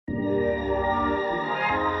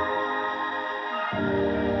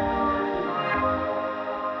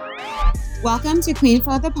Welcome to Queen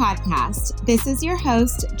Flow, the podcast. This is your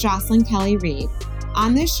host, Jocelyn Kelly Reed.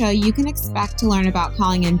 On this show, you can expect to learn about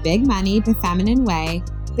calling in big money the feminine way,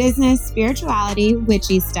 business, spirituality,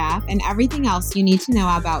 witchy stuff, and everything else you need to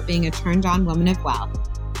know about being a turned-on woman of wealth.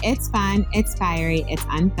 It's fun, it's fiery, it's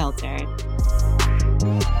unfiltered.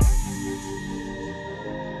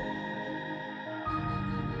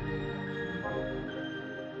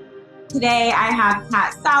 Today, I have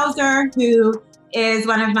Sauser, who is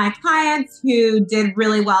one of my clients who did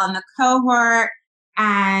really well in the cohort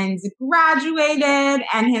and graduated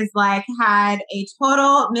and has had a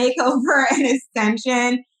total makeover and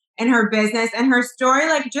ascension in her business. And her story,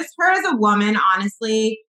 just her as a woman,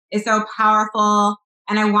 honestly, is so powerful.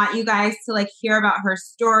 And I want you guys to hear about her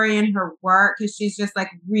story and her work, because she's just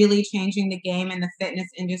really changing the game in the fitness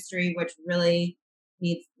industry, which really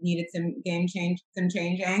needed some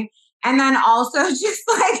changing. And then also just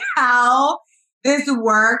how this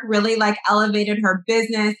work really elevated her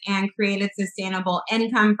business and created sustainable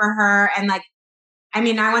income for her. And I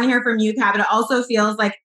want to hear from you, Kat, but it also feels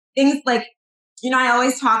things I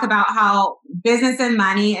always talk about how business and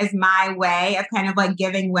money is my way of kind of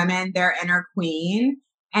giving women their inner queen.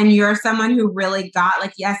 And you're someone who really got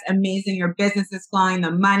yes, amazing. Your business is flowing. The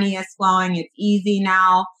money is flowing. It's easy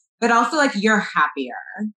now, but also you're happier.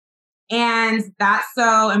 And that's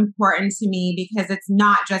so important to me because it's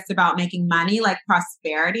not just about making money.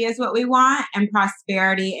 Prosperity is what we want. And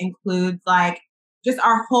prosperity includes just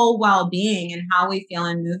our whole well-being and how we feel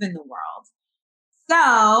and move in the world.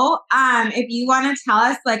 So if you want to tell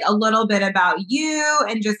us a little bit about you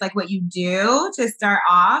and just what you do to start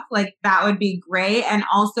off, that would be great. And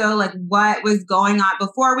also what was going on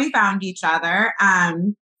before we found each other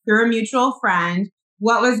through a mutual friend.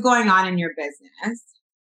 What was going on in your business?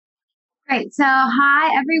 Great. So hi,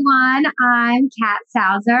 everyone. I'm Kat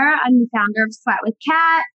Sauser. I'm the founder of Sweat with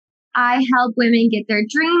Kat. I help women get their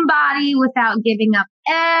dream body without giving up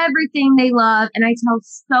everything they love. And I tell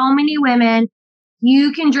so many women,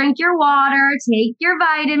 you can drink your water, take your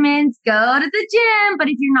vitamins, go to the gym, but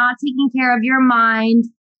if you're not taking care of your mind,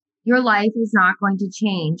 your life is not going to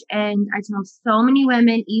change. And I tell so many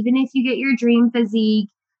women, even if you get your dream physique,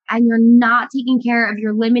 and you're not taking care of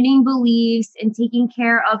your limiting beliefs and taking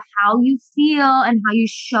care of how you feel and how you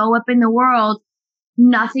show up in the world,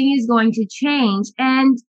 nothing is going to change.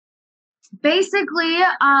 And basically,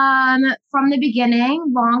 from the beginning,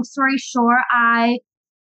 long story short,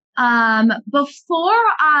 before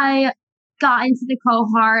I got into the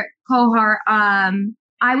cohort,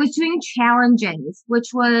 I was doing challenges, which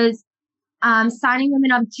was signing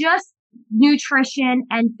women up just nutrition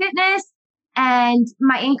and fitness. And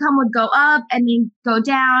my income would go up and then go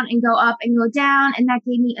down and go up and go down. And that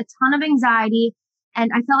gave me a ton of anxiety.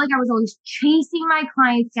 And I felt like I was always chasing my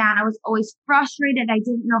clients down. I was always frustrated. I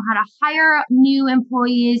didn't know how to hire new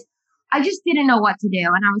employees. I just didn't know what to do.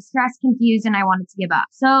 And I was stressed, confused, and I wanted to give up.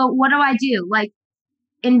 So what do?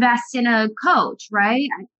 Invest in a coach, right?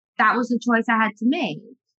 That was the choice I had to make.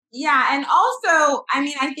 Yeah. And also,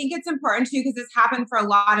 I think it's important too, because this happened for a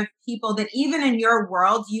lot of people, that even in your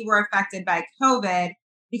world, you were affected by COVID,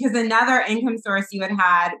 because another income source you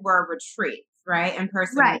had were retreats, right? In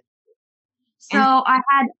person. Right. So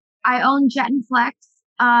I own Jet and Flex,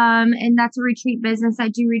 and that's a retreat business. I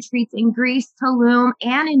do retreats in Greece, Tulum,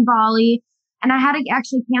 and in Bali. And I had to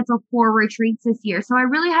actually cancel 4 retreats this year. So I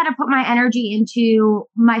really had to put my energy into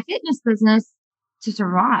my fitness business to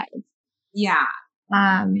survive. Yeah.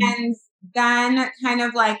 And then kind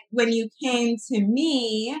of when you came to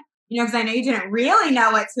me, because I know you didn't really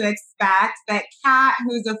know what to expect, but Kat,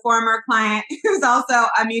 who's a former client, who's also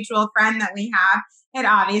a mutual friend that we have, had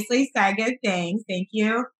obviously said good things. Thank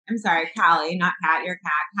you. I'm sorry, Callie, not Kat, you're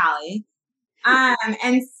Kat, Callie.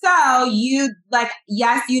 And so you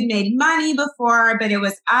yes, you'd made money before, but it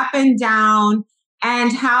was up and down.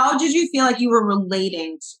 And how did you feel you were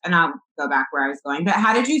relating to, and I'll go back where I was going, but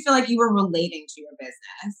how did you feel you were relating to your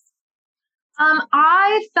business?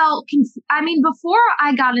 I felt, before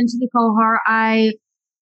I got into the cohort, I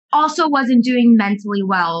also wasn't doing mentally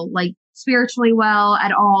well, spiritually well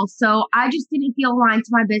at all. So I just didn't feel aligned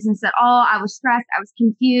to my business at all. I was stressed. I was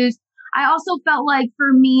confused. I also felt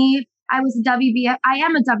for me, I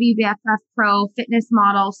am a WBFF pro fitness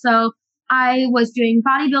model. So I was doing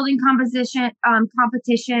bodybuilding competitions,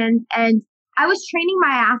 and I was training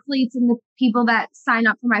my athletes and the people that sign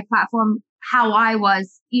up for my platform how I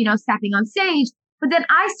was, stepping on stage. But then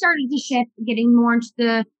I started to shift, getting more into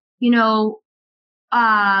the,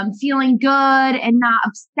 feeling good and not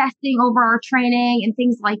obsessing over our training and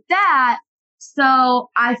things like that. So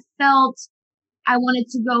I felt I wanted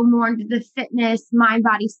to go more into the fitness, mind,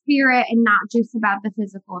 body, spirit, and not just about the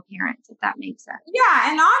physical appearance, if that makes sense.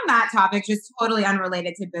 Yeah. And on that topic, just totally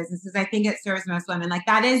unrelated to businesses, I think it serves most women. Like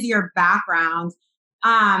that is your background.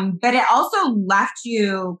 But it also left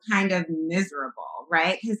you kind of miserable,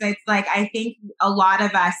 right? Because it's like, I think a lot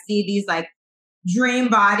of us see these like dream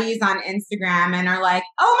bodies on Instagram and are like,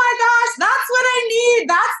 oh my gosh, that's what I need.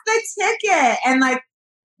 That's the ticket. And like,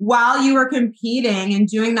 while you were competing and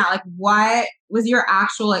doing that, like what was your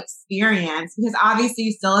actual experience? Because obviously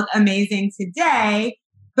you still look amazing today,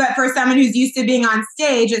 but for someone who's used to being on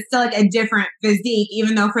stage, it's still like a different physique,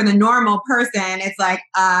 even though for the normal person, it's like,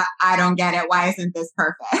 I don't get it. Why isn't this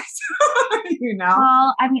perfect? You know?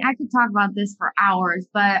 Well, I mean, I could talk about this for hours,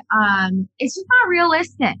 but it's just not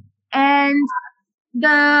realistic. And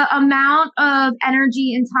the amount of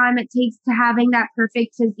energy and time it takes to having that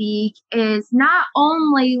perfect physique is not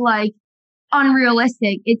only like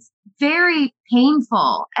unrealistic, it's very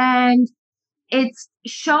painful. And it's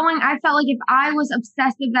showing, I felt like if I was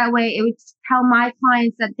obsessive that way, it would tell my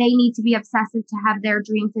clients that they need to be obsessive to have their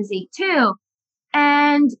dream physique too.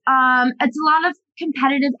 And it's a lot of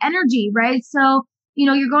competitive energy, right? So, you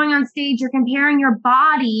know, you're going on stage, you're comparing your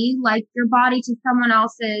body, like your body to someone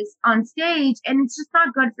else's on stage, and it's just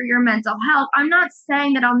not good for your mental health. I'm not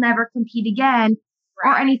saying that I'll never compete again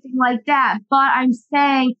or anything like that, but I'm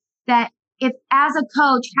saying that if as a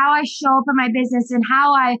coach, how I show up in my business and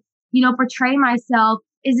how I, you know, portray myself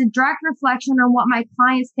is a direct reflection on what my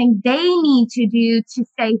clients think they need to do to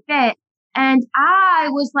stay fit. And I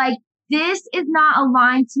was like, this is not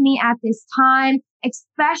aligned to me at this time,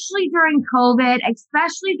 especially during COVID,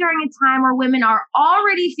 especially during a time where women are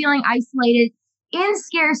already feeling isolated in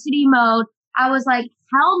scarcity mode. I was like,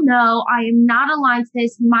 hell no, I am not aligned to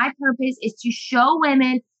this. My purpose is to show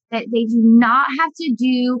women that they do not have to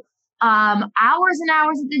do hours and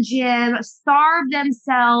hours at the gym, starve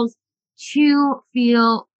themselves to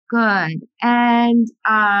feel good. And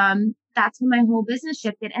that's when my whole business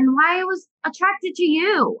shifted and why I was attracted to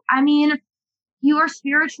you. I mean, you are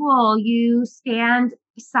spiritual. You stand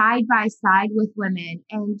side by side with women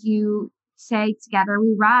and you say together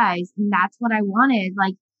we rise. And that's what I wanted.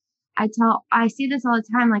 Like I see this all the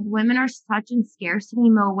time. Like women are such in scarcity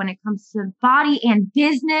mode when it comes to body and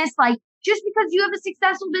business. Like just because you have a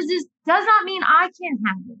successful business does not mean I can't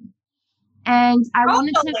have it. And I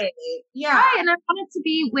wanted to, right, and I wanted to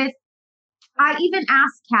be with, I even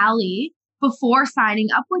asked Callie before signing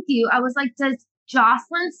up with you, I was like, does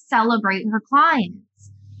Jocelyn celebrate her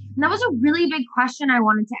clients? And that was a really big question I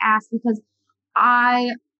wanted to ask because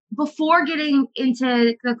before getting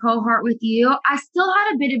into the cohort with you, I still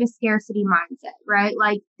had a bit of a scarcity mindset, right?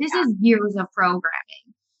 Like this is years of programming.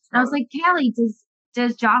 And I was like, Callie,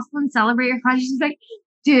 does Jocelyn celebrate your clients? She's like,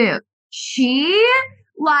 dude, she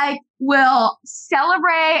like will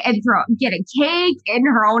celebrate and get a cake in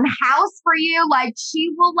her own house for you. Like she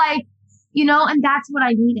will like, you know, and that's what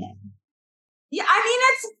I needed. Yeah. I mean,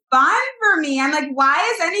 it's fun for me. I'm like,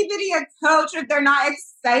 why is anybody a coach if they're not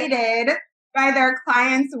excited by their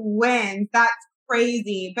clients' wins? That's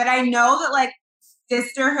crazy. But I know that like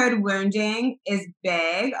sisterhood wounding is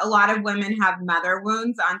big. A lot of women have mother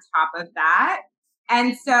wounds on top of that.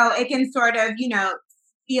 And so it can sort of, you know,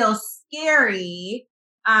 feel scary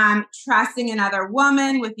trusting another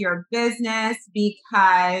woman with your business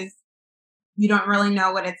because you don't really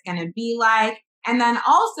know what it's going to be like. And then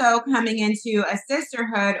also coming into a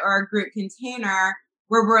sisterhood or a group container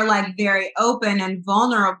where we're like very open and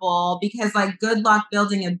vulnerable because like good luck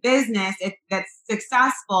building a business that's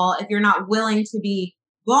successful if you're not willing to be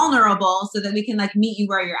vulnerable so that we can like meet you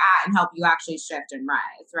where you're at and help you actually shift and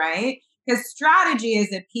rise, right? Because strategy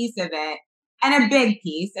is a piece of it. And a big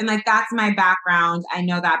piece. And like, that's my background. I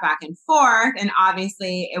know that back and forth. And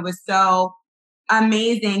obviously it was so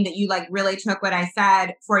amazing that you like really took what I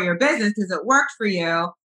said for your business because it worked for you.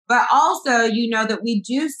 But also, you know, that we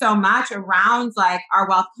do so much around like our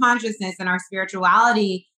wealth consciousness and our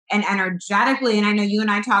spirituality and energetically. And I know you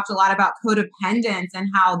and I talked a lot about codependence and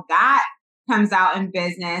how that comes out in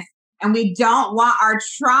business. And we don't want our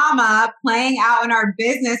trauma playing out in our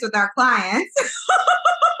business with our clients.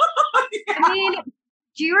 I mean,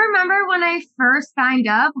 do you remember when I first signed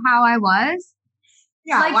up how I was?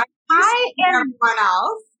 Yeah, like I am everyone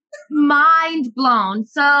else mind blown.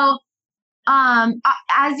 So,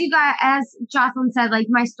 as Jocelyn said, like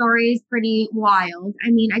my story is pretty wild. I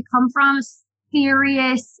mean, I come from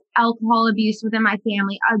serious alcohol abuse within my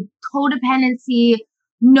family, a codependency,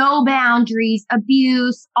 no boundaries,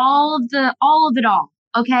 abuse, all of it all.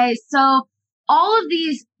 Okay, so all of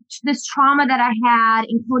this trauma that I had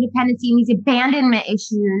in codependency and these abandonment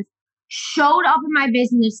issues showed up in my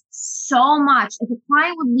business so much. If a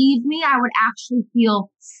client would leave me, I would actually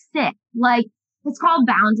feel sick. Like, it's called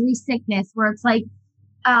boundary sickness, where it's like,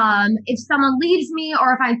 if someone leaves me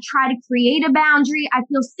or if I try to create a boundary, I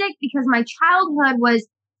feel sick because my childhood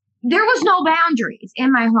there was no boundaries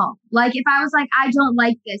in my home. Like, if I was like, I don't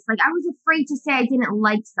like this, like, I was afraid to say I didn't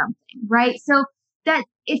like something, right? So that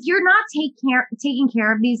if you're not taking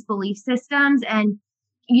care of these belief systems and,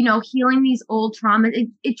 healing these old traumas,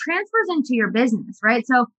 it transfers into your business, right?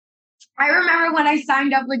 So I remember when I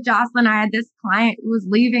signed up with Jocelyn, I had this client who was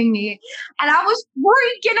leaving me and I was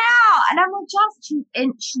freaking out. And I'm like, Jocelyn,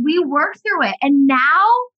 and we worked through it. And now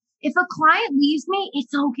if a client leaves me,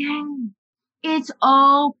 it's okay. It's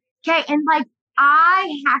okay. And like, I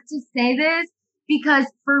have to say this because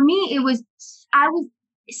for me, I was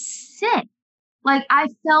sick. Like, I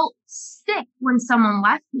felt sick when someone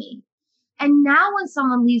left me. And now when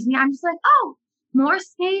someone leaves me, I'm just like, oh, more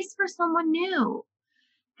space for someone new.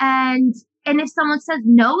 And if someone says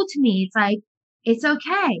no to me, it's like, it's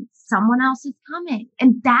okay. Someone else is coming.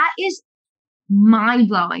 And that is mind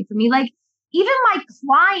blowing for me. Like, even my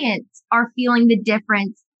clients are feeling the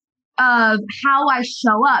difference of how I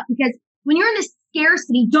show up, because when you're in this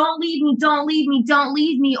scarcity, don't leave me, don't leave me, don't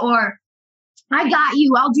leave me, or I got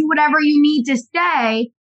you, I'll do whatever you need to stay.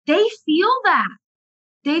 They feel that.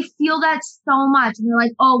 They feel that so much. And they're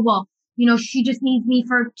like, oh, well, she just needs me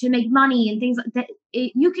to make money and things like that.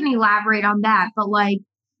 You can elaborate on that, but like,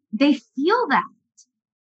 they feel that.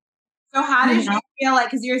 So how did you feel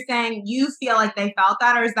like, because you're saying you feel like they felt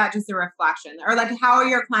that, or is that just a reflection? Or like, how are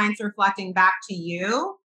your clients reflecting back to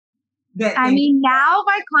you? Now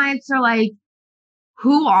my clients are like,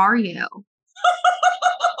 who are you?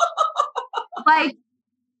 Like,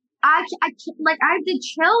 I have the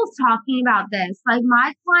chills talking about this. Like,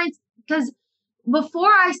 my clients, because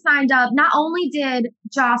before I signed up, not only did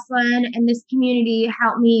Jocelyn and this community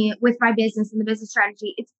help me with my business and the business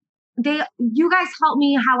strategy, you guys help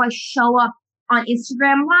me how I show up on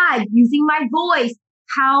Instagram Live, using my voice,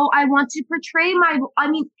 how I want to portray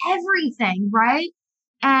everything, right?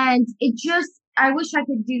 And I wish I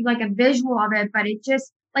could do like a visual of it, but it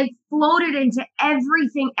just like floated into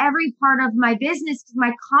everything, every part of my business, because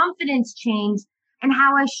my confidence changed and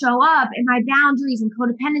how I show up and my boundaries and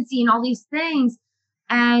codependency and all these things.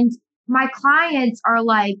 And my clients are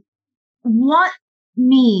like, want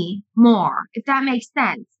me more, if that makes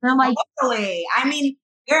sense. They're like, totally.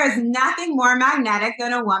 There is nothing more magnetic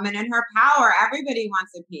than a woman in her power. Everybody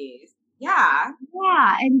wants a piece. Yeah.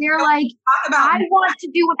 Yeah. And they're like, I want to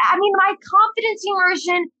do it. My confidence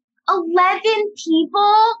immersion, 11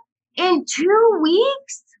 people in 2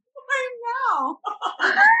 weeks. I know.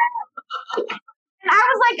 And I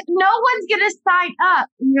was like, no one's going to sign up.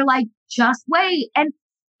 And you're like, just wait. And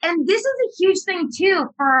this is a huge thing too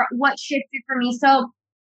for what shifted for me. So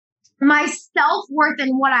my self-worth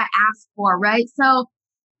and what I asked for, right? So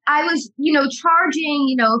I was,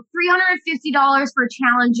 charging, $350 for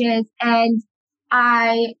challenges. And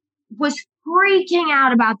I was freaking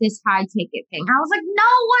out about this high ticket thing. I was like,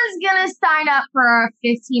 no one's going to sign up for a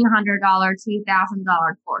 $1,500,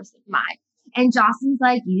 $2,000 course of mine. And Jocelyn's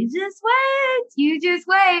like, you just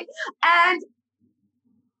wait. And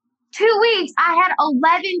 2 weeks, I had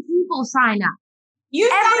 11 people sign up. You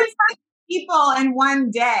signed people in one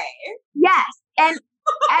day. Yes. And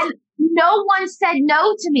no one said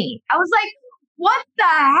no to me. I was like, what the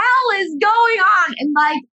hell is going on? And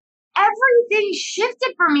like, everything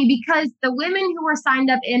shifted for me because the women who were signed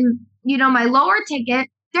up in, my lower ticket,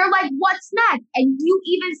 they're like, what's next? And you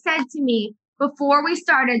even said to me before we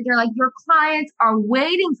started, they're like, your clients are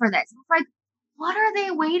waiting for this. I was like, what are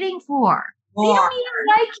they waiting for? They don't even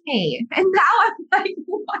like me. And now I'm like,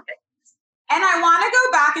 what? And I want to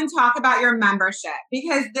go back and talk about your membership,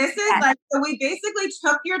 because this is so we basically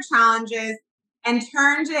took your challenges and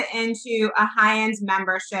turned it into a high-end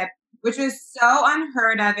membership, which was so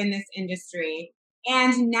unheard of in this industry.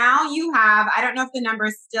 And now you have, I don't know if the number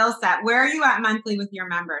is still set. Where are you at monthly with your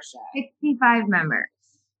membership? 65 members.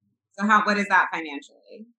 So what is that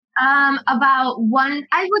financially? About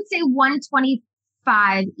I would say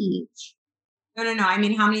 125 each. No. How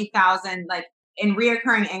many thousand, like, in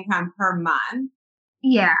reoccurring income per month?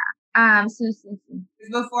 Yeah. So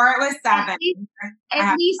before it was 7.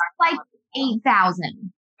 At least like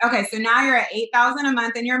 8,000. Okay, so now you're at 8,000 a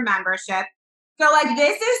month in your membership. So like,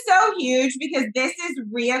 this is so huge because this is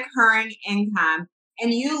reoccurring income.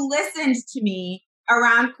 And you listened to me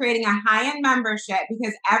around creating a high-end membership,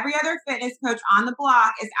 because every other fitness coach on the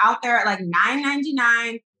block is out there at like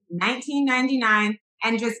 $9.99, $19.99,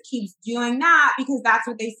 and just keeps doing that because that's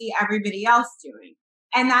what they see everybody else doing.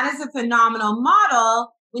 And that is a phenomenal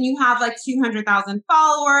model. when you have like 200,000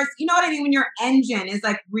 followers, you know what I mean? When your engine is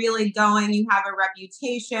like really going, you have a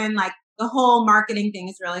reputation, like the whole marketing thing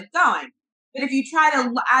is really going. But if you try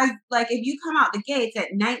to, if you come out the gates at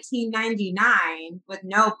 $19.99 with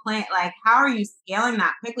no plan, like how are you scaling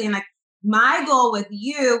that quickly? And like my goal with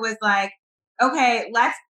you was like, okay,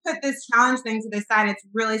 let's put this challenge thing to the side. It's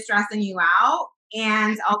really stressing you out.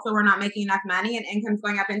 And also we're not making enough money and income's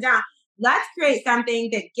going up and down. Let's create something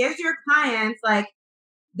that gives your clients like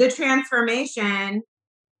the transformation,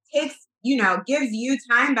 takes, gives you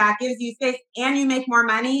time back, gives you space, and you make more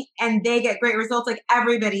money and they get great results. Like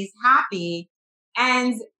everybody's happy.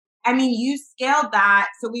 And I mean, you scaled that.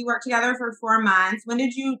 So we worked together for 4 months. When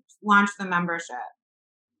did you launch the membership?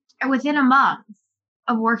 Within a month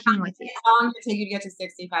of working with you. How long did it take you to get to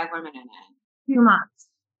 65 women in it? 2 months.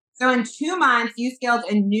 So in 2 months, you scaled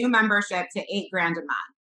a new membership to $8,000 a month.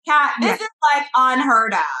 Kat, this is like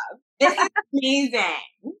unheard of. This is amazing.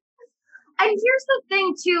 And here's the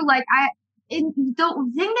thing too, like the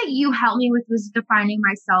thing that you helped me with was defining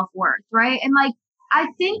my self-worth, right? And like, I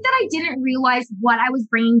think that I didn't realize what I was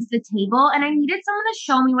bringing to the table, and I needed someone to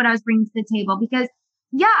show me what I was bringing to the table because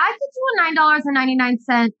I could do a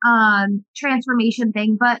 $9.99 transformation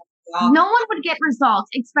thing, but no one would get results,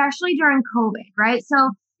 especially during COVID, right? So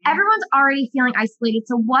everyone's already feeling isolated.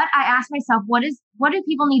 So what I asked myself, what do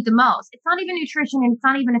people need the most? It's not even nutrition and it's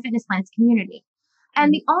not even a fitness plan, it's community.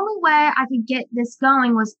 And the only way I could get this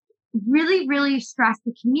going was really, really stress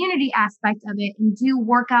the community aspect of it and do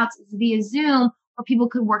workouts via Zoom where people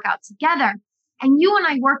could work out together. And you and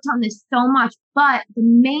I worked on this so much, but the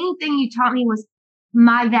main thing you taught me was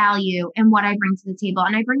my value and what I bring to the table.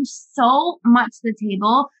 And I bring so much to the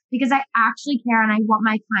table because I actually care and I want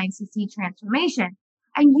my clients to see transformation.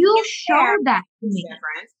 And you showed that to me.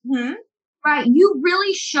 Mm-hmm. Right. You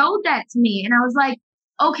really showed that to me. And I was like,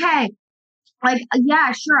 okay, like,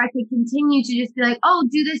 yeah, sure, I could continue to just be like, oh,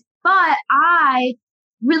 do this. But I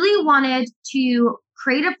really wanted to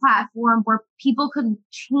create a platform where people could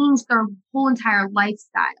change their whole entire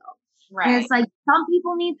lifestyle. Right. And it's like, some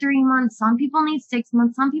people need 3 months, some people need 6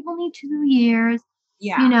 months, some people need 2 years,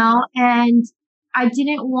 and I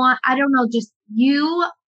don't know, just you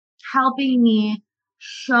helping me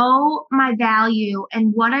show my value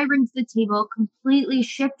and what I bring to the table completely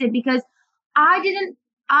shifted because I didn't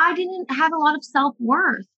have a lot of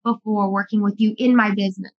self-worth before working with you in my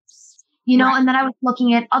business, and then I was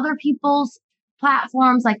looking at other people's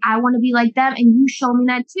platforms, like I want to be like them. And you showed me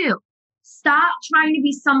that too. Stop trying to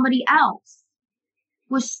be somebody else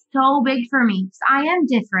was so big for me. I am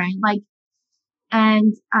different.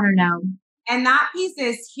 And I don't know. And that piece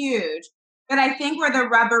is huge. But I think where the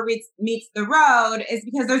rubber meets the road is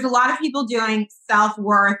because there's a lot of people doing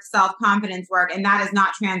self-worth, self-confidence work, and that is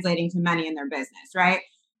not translating to money in their business, right?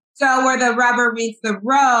 So where the rubber meets the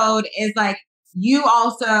road is like, you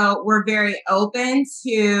also were very open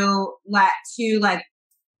to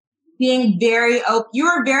being very open. You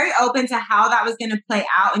were very open to how that was going to play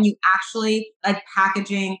out. And you actually like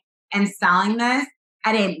packaging and selling this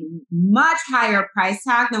at a much higher price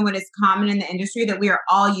tag than what is common in the industry that we are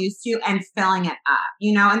all used to and filling it up,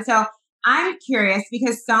 And so I'm curious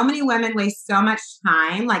because so many women waste so much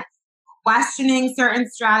time, like questioning certain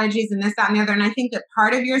strategies and this, that, and the other. And I think that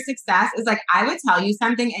part of your success is like, I would tell you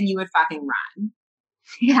something and you would fucking run.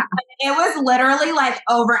 Yeah. It was literally like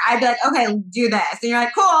over. I'd be like, okay, do this. And you're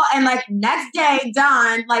like, cool. And like next day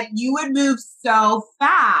done, like you would move so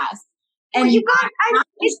fast. And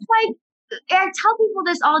it's like, I tell people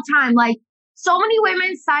this all the time, like so many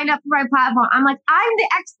women sign up for my platform. I'm like, I'm the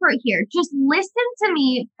expert here. Just listen to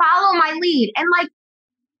me, follow my lead. And like,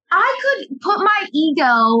 I could put my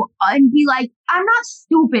ego and be like, I'm not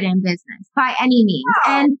stupid in business by any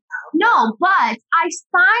means. But I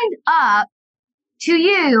signed up to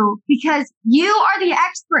you because you are the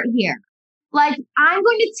expert here. Like, I'm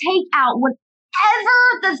going to take out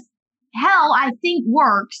whatever the hell I think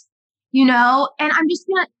works, and I'm just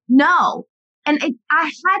going to know. And I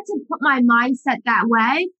had to put my mindset that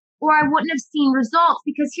way or I wouldn't have seen results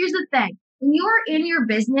because here's the thing. When you are in your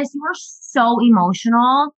business, you are so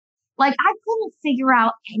emotional. Like, I couldn't figure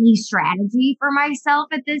out any strategy for myself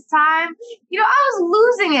at this time. I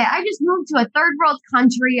was losing it. I just moved to a third world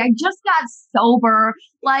country. I just got sober.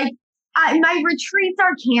 Like, my retreats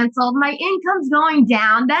are canceled. My income's going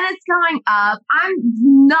down. Then it's going up. I'm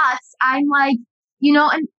nuts. I'm like,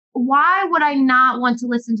 and why would I not want to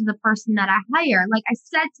listen to the person that I hire? Like I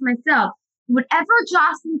said to myself, whatever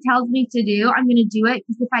Jocelyn tells me to do, I'm going to do it.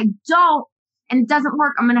 Because if I don't, and it doesn't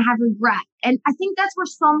work, I'm going to have regret. And I think that's where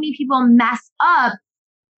so many people mess up,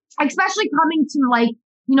 especially coming to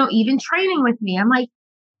even training with me. I'm like,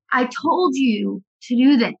 I told you to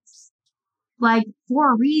do this, like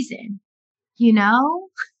for a reason, you know?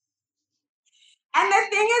 And the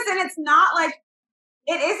thing is, and it's not like,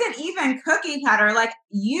 it isn't even cookie cutter. Like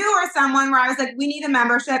you are someone where I was like, we need a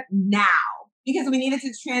membership now because we needed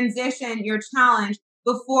to transition your challenge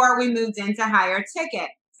before we moved into higher ticket.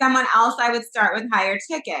 Someone else, I would start with higher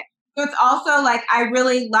ticket. So it's also like, I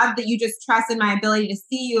really love that you just trust in my ability to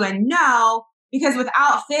see you and know, because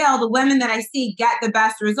without fail, the women that I see get the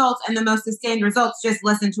best results and the most sustained results. Just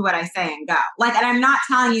listen to what I say and go. Like, and I'm not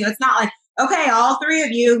telling you, it's not like, okay, all three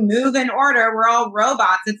of you move in order. We're all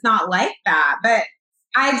robots. It's not like that. But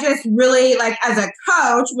I just really, like, as a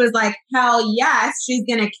coach was like, hell yes, she's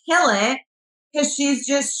going to kill it because she's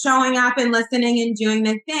just showing up and listening and doing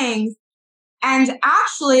the things. And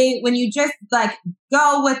actually, when you just like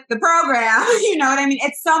go with the program, you know what I mean?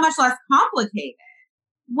 It's so much less complicated.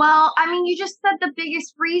 Well, I mean, you just said the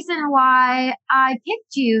biggest reason why I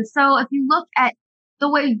picked you. So if you look at the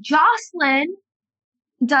way Jocelyn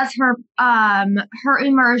does her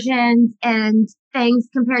immersions and things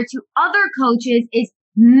compared to other coaches is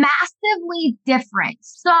massively different.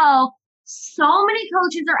 So many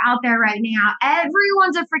coaches are out there right now.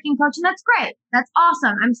 Everyone's a freaking coach, and that's great. That's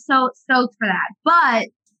awesome. I'm so stoked for that. But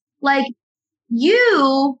like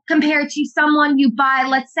you compared to someone you buy,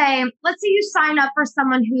 let's say you sign up for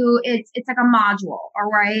someone who it's like a module, all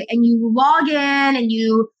right, and you log in and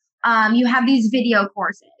you have these video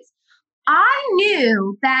courses. I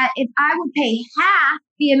knew that if I would pay half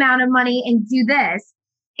the amount of money and do this,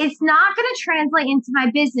 it's not going to translate into my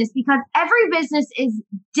business because every business is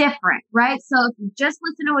different, right? So if you just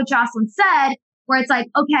listen to what Jocelyn said, where it's like,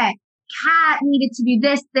 okay, Kat needed to do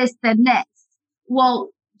this, this, then this. Well,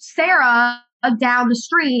 Sarah down the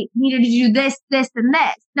street needed to do this, this, and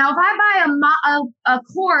this. Now, if I buy a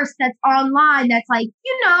course that's online that's like,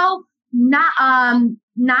 not $9.99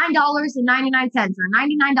 or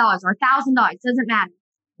 $99 or $1,000, doesn't matter.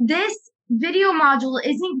 This video module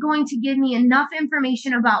isn't going to give me enough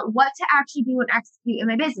information about what to actually do and execute in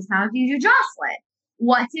my business. Now, if you do Jocelyn,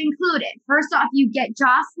 what's included? First off, you get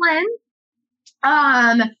Jocelyn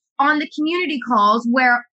on the community calls,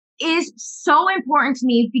 where is so important to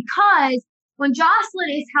me because when Jocelyn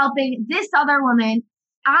is helping this other woman,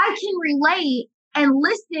 I can relate and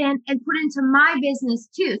listen and put into my business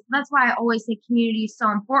too. So that's why I always say community is so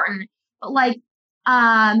important. But like,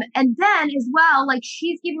 and then as well, like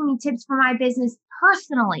she's giving me tips for my business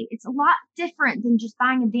personally. It's a lot different than just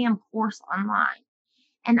buying a damn course online.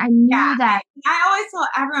 And I knew that. I always tell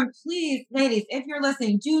everyone, please, ladies, if you're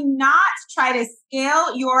listening, do not try to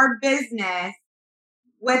scale your business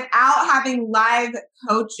without having live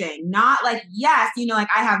coaching. Not like, yes, like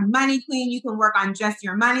I have Money Queen, you can work on just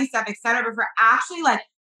your money stuff, etc. But for actually like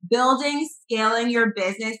building, scaling your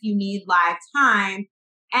business, you need live time.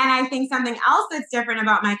 And I think something else that's different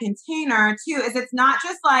about my container too, is it's not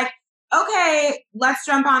just like, okay, let's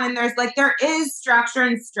jump on. And there is structure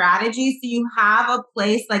and strategy. So you have a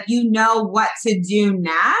place, like, what to do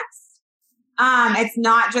next. It's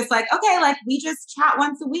not just like, okay, like we just chat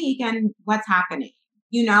once a week and what's happening,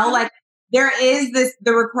 like there is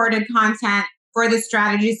the recorded content for the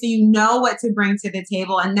strategy. So you know what to bring to the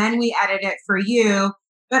table, and then we edit it for you.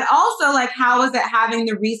 But also, like, how is it having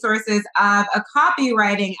the resources of a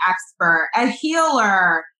copywriting expert, a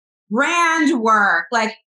healer, brand work?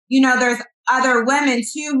 Like, there's other women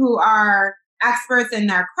too who are experts in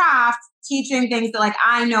their craft, teaching things that like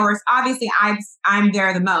I know, or obviously I'm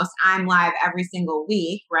there the most. I'm live every single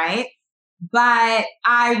week, right? But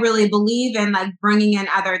I really believe in like bringing in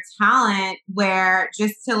other talent where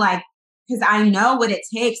just to like, because I know what it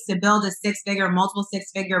takes to build a multiple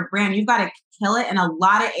six-figure brand. You've got to kill it in a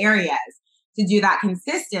lot of areas to do that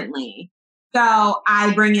consistently. So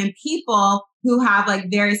I bring in people who have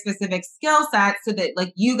like very specific skill sets so that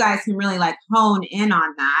like you guys can really like hone in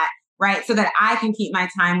on that, right? So that I can keep my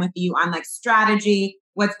time with you on like strategy,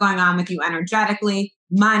 what's going on with you energetically,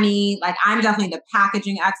 money. Like I'm definitely the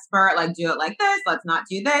packaging expert, like do it like this. Let's not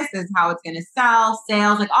do this. This is how it's going to sell,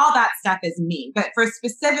 sales, like all that stuff is me. But for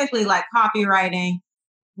specifically like copywriting,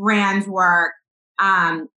 brand work,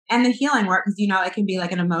 and the healing work, because it can be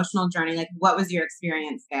like an emotional journey. Like what was your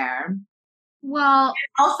experience there? Well,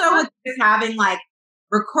 also with just having like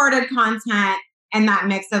recorded content and that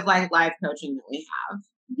mix of like live coaching that we have.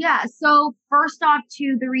 Yeah. So first off,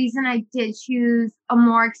 too, the reason I did choose a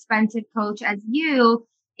more expensive coach as you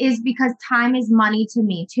is because time is money to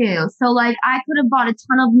me too. So like I could have bought a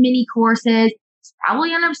ton of mini courses,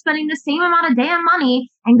 probably end up spending the same amount of damn money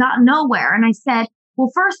and got nowhere. And I said,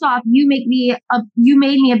 well, first off, you made me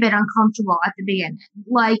a bit uncomfortable at the beginning,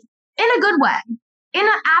 like in a good way. in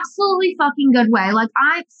an absolutely fucking good way. Like,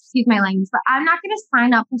 excuse my language, but I'm not going to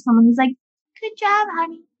sign up for someone who's like, good job,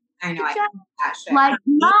 honey. I know. I Good job. think that shit. Like,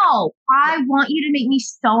 no, I want you to make me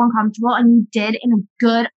so uncomfortable. And you did in a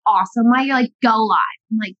good, awesome way. You're like, go live.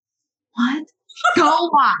 I'm like, what? Go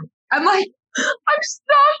live. I'm like, I'm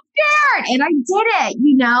so scared. And I did it,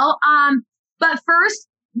 you know? But first,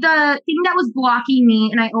 the thing that was blocking me,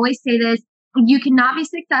 and I always say this, you cannot be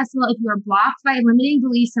successful if you are blocked by limiting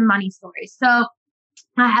beliefs and money stories. So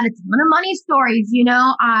I had a ton of money stories, you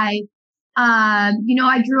know. I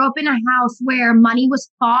grew up in a house where money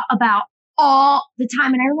was thought about all the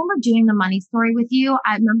time. And I remember doing the money story with you.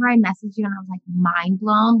 I remember I messaged you and I was like mind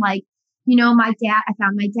blown. Like, you know, I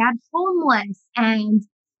found my dad homeless, and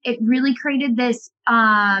it really created this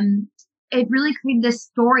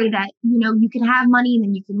story that, you know, you can have money and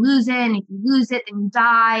then you can lose it. And if you lose it, then you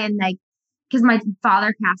die. And like, because my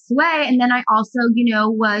father passed away. And then I also, you know,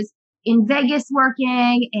 was in Vegas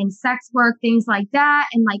working and sex work, things like that.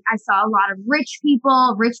 And like, I saw a lot of rich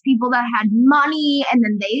people that had money, and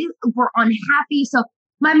then they were unhappy. So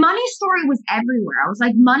my money story was everywhere. I was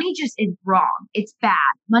like, money just is wrong. It's bad.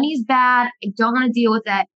 Money is bad. I don't want to deal with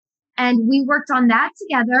it. And we worked on that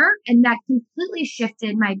together, and that completely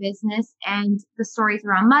shifted my business and the stories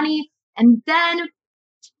around money. And then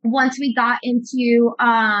once we got into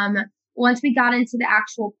the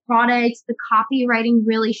actual products, the copywriting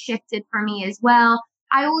really shifted for me as well.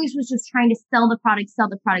 I always was just trying to sell the product.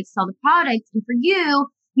 And for you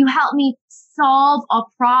helped me solve a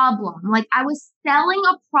problem. Like, I was selling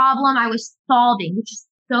a problem I was solving, which is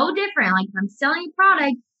so different. Like, if I'm selling a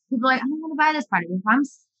product, people are like, I don't want to buy this product. If I'm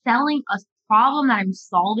selling a problem that I'm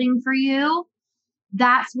solving for you,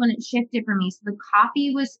 that's when it shifted for me. So the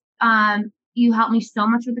copy was, you helped me so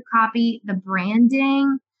much with the copy, the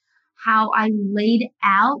branding, how I laid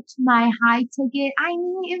out my high ticket. I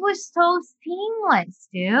mean, it was so seamless,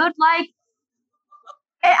 dude. Like,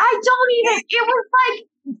 it was like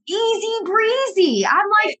easy breezy. I'm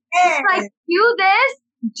like, it's like,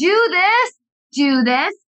 do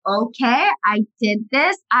this. Okay, I did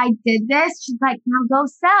this. She's like, now go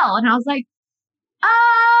sell. And I was like,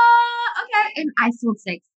 okay. And I sold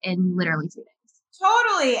 6 in literally 2 days.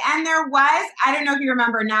 Totally. And there was, I don't know if you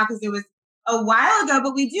remember now because it was a while ago,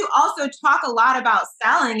 but we do also talk a lot about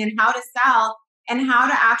selling and how to sell and how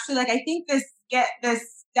to actually, like, I think this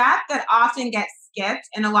step that often gets skipped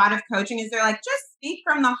in a lot of coaching is they're like, just speak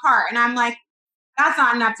from the heart. And I'm like, that's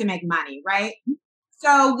not enough to make money, right?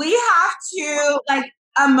 So we have to, like,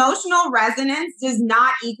 emotional resonance does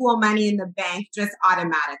not equal money in the bank just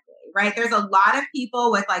automatically, right? There's a lot of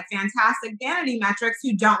people with like fantastic vanity metrics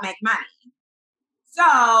who don't make money.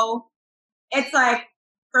 So it's like,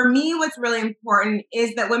 for me, what's really important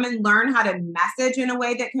is that women learn how to message in a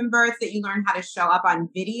way that converts, that you learn how to show up on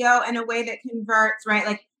video in a way that converts, right?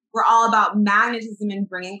 Like, we're all about magnetism and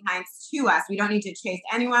bringing clients to us. We don't need to chase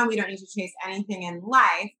anyone. We don't need to chase anything in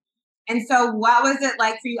life. And so what was it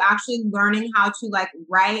like for you actually learning how to like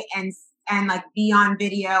write and like be on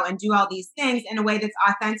video and do all these things in a way that's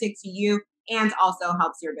authentic to you and also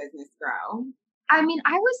helps your business grow? I mean,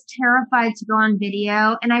 I was terrified to go on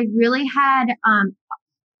video, and I really had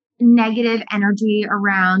negative energy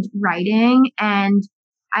around writing, and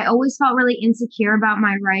I always felt really insecure about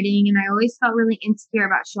my writing, and I always felt really insecure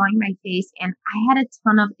about showing my face, and I had a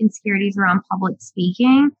ton of insecurities around public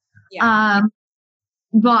speaking. Yeah.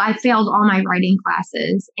 Well, I failed all my writing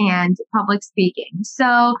classes and public speaking.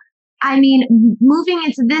 So, I mean, moving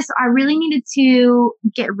into this, I really needed to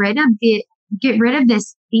get rid of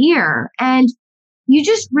this fear. And you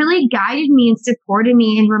just really guided me and supported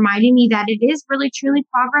me and reminded me that it is really truly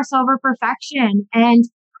progress over perfection. And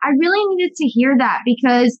I really needed to hear that,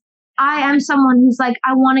 because I am someone who's like,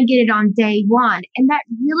 I want to get it on day one. And that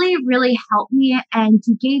really, really helped me. And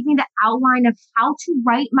you gave me the outline of how to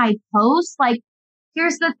write my posts. Like,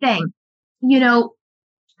 here's the thing, you know,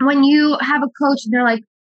 when you have a coach, they're like,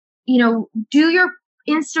 you know, do your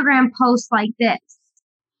Instagram post like this.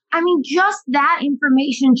 I mean, just that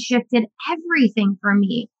information shifted everything for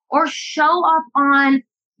me. Or show up on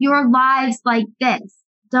your lives like this.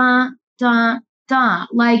 Dun, dun, dun.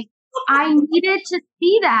 Like, I needed to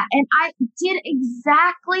see that. And I did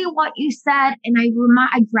exactly what you said. And I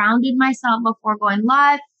grounded myself before going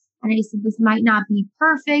live. And I said, this might not be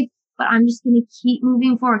perfect, but I'm just going to keep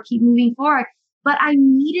moving forward. But I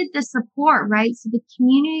needed the support, right? So the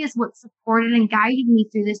community is what supported and guided me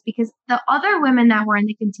through this, because the other women that were in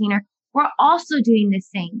the container were also doing the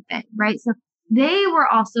same thing, right? So they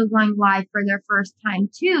were also going live for their first time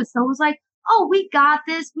too. So it was like, oh, we got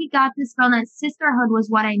this, girl. And that sisterhood was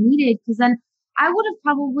what I needed, because then I would have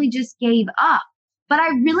probably just gave up. But I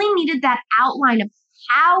really needed that outline of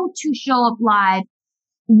how to show up live.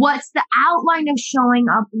 What's the outline of showing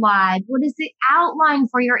up live? What is the outline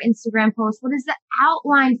for your Instagram post? What is the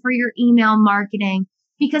outline for your email marketing?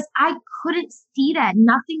 Because I couldn't see that.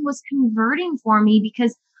 Nothing was converting for me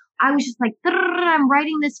because I was just like, I'm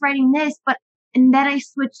writing this. And then I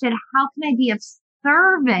switched it. How can I be of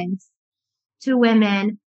service to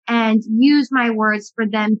women and use my words for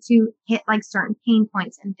them to hit like certain pain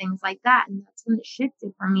points and things like that? And that's when it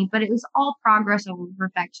shifted for me. But it was all progress over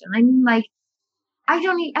perfection. I mean, like, I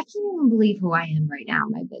can't even believe who I am right now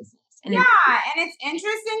in my business. And it's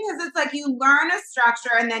interesting because it's like you learn a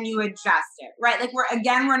structure and then you adjust it, right? Like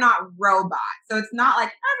we're not robots. So it's not like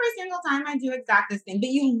every single time I do exact this thing, but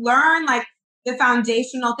you learn like the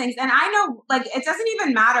foundational things. And I know like it doesn't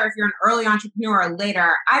even matter if you're an early entrepreneur or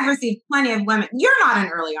later. I've received plenty of women. You're not an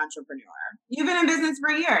early entrepreneur. You've been in business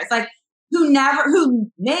for years, like who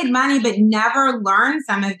made money but never learned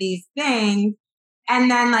some of these things. And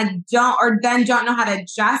then like don't know how to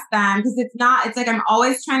adjust them because it's like I'm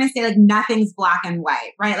always trying to say like nothing's black and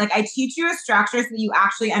white, right? Like I teach you a structure so that you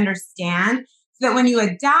actually understand so that when you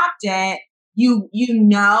adopt it, you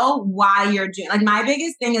know why you're doing. Like my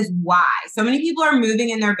biggest thing is why. So many people are moving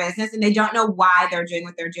in their business and they don't know why they're doing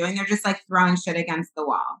what they're doing. They're just like throwing shit against the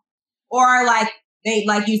wall. Or like they,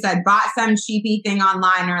 like you said, bought some cheapy thing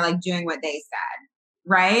online or like doing what they said,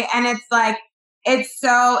 right? And it's like, it's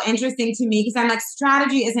so interesting to me because I'm like,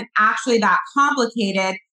 strategy isn't actually that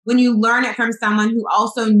complicated when you learn it from someone who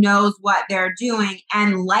also knows what they're doing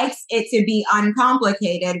and likes it to be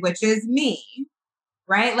uncomplicated, which is me,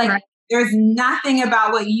 right? Like there's nothing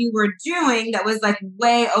about what you were doing that was like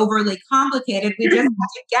way overly complicated. We just had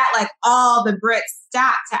to get like all the bricks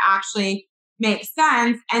stacked to actually make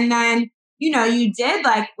sense. And then, you did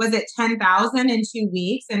like, was it 10,000 in 2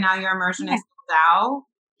 weeks and now your immersion is sold out?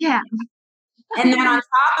 Yeah. And then on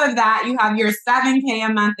top of that, you have your $7K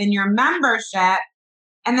a month in your membership.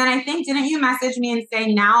 And then I think, didn't you message me and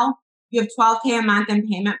say now you have $12K a month in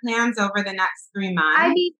payment plans over the next 3 months?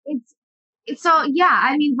 I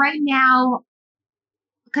mean, right now,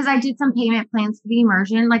 because I did some payment plans for the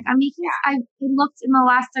immersion, like I'm making, I looked in the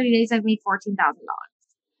last 30 days, I've made $14,000.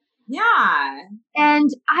 Yeah. And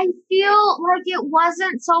I feel like it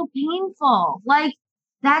wasn't so painful. Like,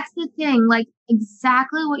 that's the thing. Like,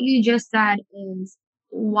 exactly what you just said is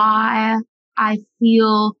why I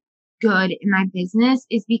feel good in my business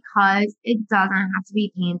is because it doesn't have to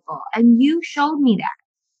be painful. And you showed me that.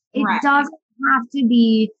 It doesn't have to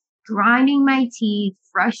be grinding my teeth,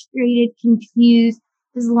 frustrated, confused.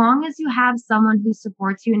 As long as you have someone who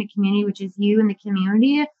supports you in a community, which is you in the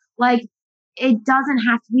community, like, it doesn't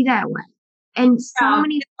have to be that way. And so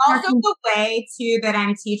many. It's also the way too that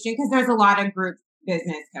I'm teaching because there's a lot of group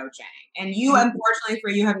business coaching, and you, unfortunately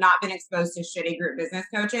for you, have not been exposed to shitty group business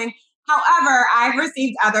coaching. However, I've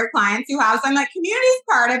received other clients who have. So I'm like, community's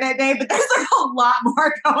part of it, babe, but there's like a lot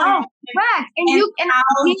more going on. Correct. And you can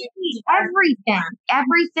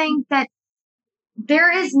everything that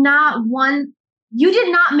there is not one. You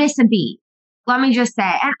did not miss a beat. Let me just say,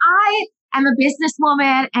 and I'm a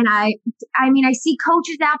businesswoman and I see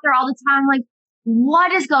coaches out there all the time, like,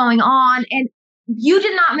 what is going on? And you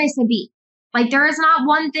did not miss a beat. Like, there is not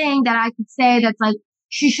one thing that I could say that's like,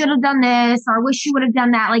 she should have done this or I wish she would have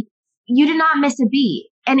done that. Like, you did not miss a beat.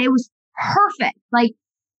 And it was perfect. Like,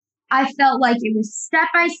 I felt like it was step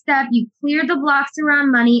by step. You cleared the blocks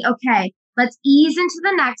around money. Okay, let's ease into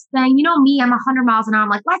the next thing. You know me, I'm 100 miles an hour. I'm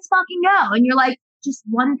like, let's fucking go. And you're like, just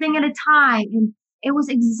one thing at a time. And it was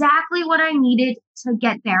exactly what I needed to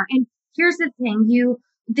get there. And here's the thing,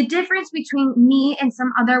 the difference between me and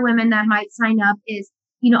some other women that might sign up is,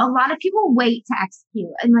 a lot of people wait to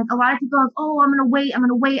execute. And like a lot of people are like, oh, I'm going to wait.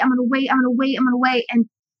 And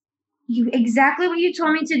exactly what you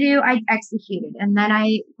told me to do, I executed. And then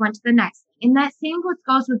I went to the next thing. And that same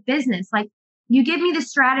goes with business. Like, you give me the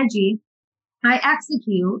strategy, I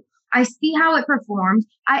execute, I see how it performs,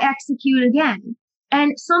 I execute again.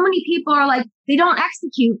 And so many people are like, they don't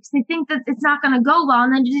execute because they think that it's not going to go well,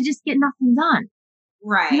 and then they just get nothing done.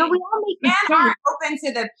 Right. We all make mistakes. And aren't open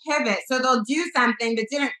to the pivot. So they'll do something but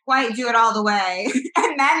didn't quite do it all the way.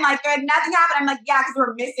 And then like nothing happened. I'm like, yeah, because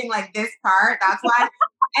we're missing like this part. That's why.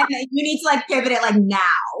 And then you need to like pivot it like now,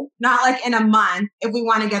 not like in a month if we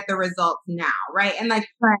want to get the results now. Right. And like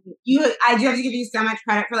I do have to give you so much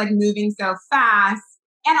credit for like moving so fast.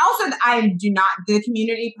 And also the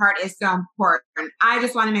community part is so important. I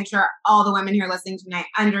just want to make sure all the women here listening tonight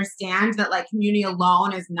understand that like community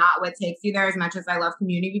alone is not what takes you there. As much as I love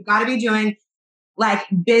community, we've got to be doing like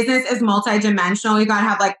business is multidimensional. You got to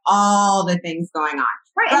have like all the things going on.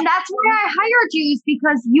 Right. And that's why I hired you, is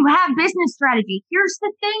because you have business strategy. Here's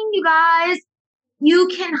the thing, you guys. You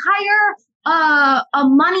can hire a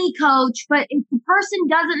money coach, but if the person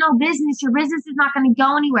doesn't know business, your business is not going to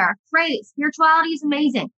go anywhere. Great. Spirituality is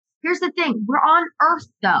amazing. Here's the thing. We're on earth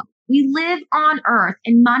though. We live on earth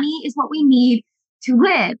and money is what we need to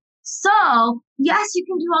live. So yes, you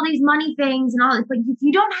can do all these money things and all this, but if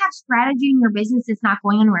you don't have strategy in your business, it's not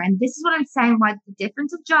going anywhere. And this is what I'm saying, why the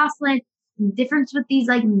difference of Jocelyn and the difference with these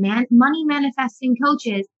like money manifesting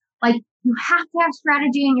coaches, like you have to have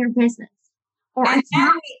strategy in your business. Or and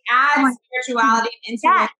then we add spirituality into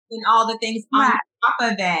it and all the things on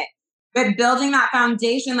top of it. But building that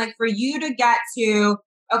foundation, like for you to get to,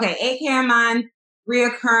 okay, $8K a month,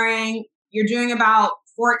 reoccurring, you're doing about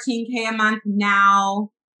 $14K a month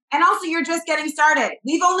now. And also you're just getting started.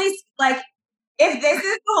 We've only like, if this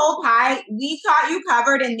is the whole pie, we got you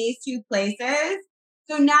covered in these two places.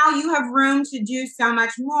 So now you have room to do so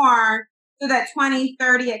much more so that 20,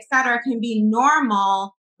 30, et cetera, can be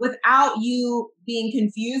normal without you being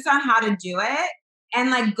confused on how to do it and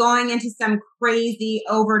like going into some crazy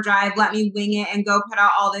overdrive, let me wing it and go put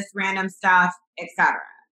out all this random stuff, et cetera.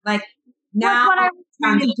 Like now. That's what I was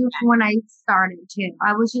trying to do when I started too.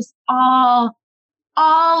 I was just all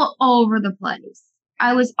over the place.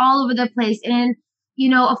 I was all over the place. And, you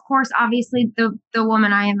know, of course, obviously the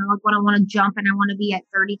woman I am, I want to jump and I want to be at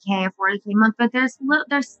 30K or 40K a month, but there's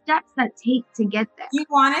steps that take to get there. You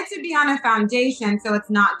want it to be on a foundation so it's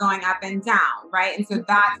not going up and down, right? And so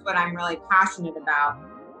that's what I'm really passionate about.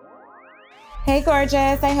 Hey,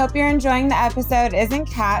 gorgeous. I hope you're enjoying the episode. Isn't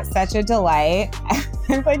Kat such a delight?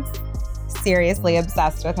 I'm like seriously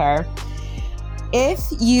obsessed with her. If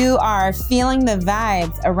you are feeling the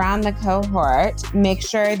vibes around the cohort, make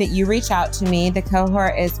sure that you reach out to me. The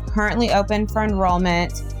cohort is currently open for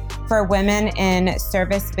enrollment for women in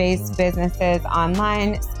service-based businesses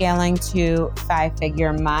online, scaling to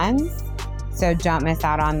 5-figure months. So don't miss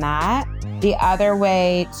out on that. The other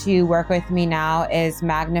way to work with me now is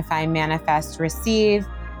Magnify, Manifest, Receive,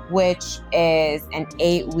 which is an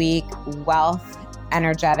 8-week wealth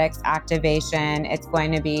energetics activation. It's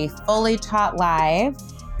going to be fully taught live.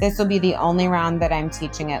 This will be the only round that I'm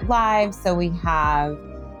teaching it live. So we have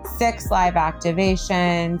 6 live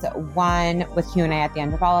activations, 1 with Q&A at the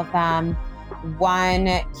end of all of them, 1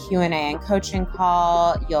 Q&A and coaching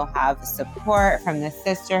call. You'll have support from the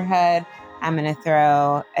sisterhood. I'm going to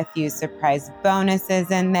throw a few surprise bonuses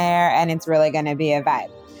in there, and it's really going to be a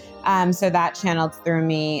vibe. So that channeled through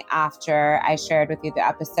me after I shared with you the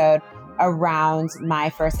episode around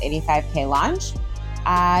my first 85K launch,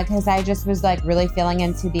 because I just was like really feeling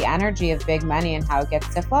into the energy of big money and how it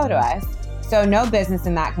gets to flow to us. So no business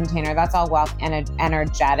in that container. That's all wealth and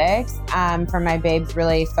energetics. For my babes,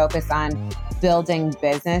 really focus on building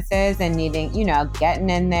businesses and needing, you know,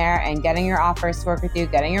 getting in there and getting your offers to work with you,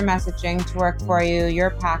 getting your messaging to work for you,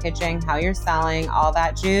 your packaging, how you're selling, all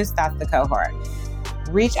that juice. That's the cohort.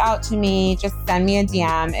 Reach out to me, just send me a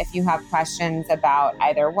DM if you have questions about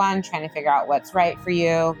either one, trying to figure out what's right for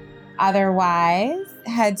you. Otherwise,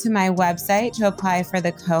 head to my website to apply for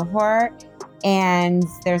the cohort. And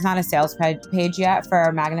there's not a sales page yet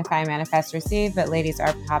for Magnify, Manifest, Receive, but ladies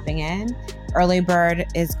are popping in. Early bird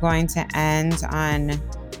is going to end on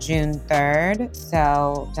June 3rd,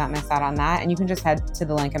 so don't miss out on that. And you can just head to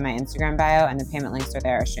the link in my Instagram bio and the payment links are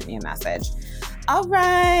there, or shoot me a message. All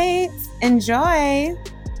right, enjoy.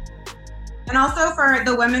 And also for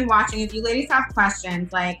the women watching, if you ladies have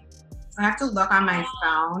questions, like I have to look on my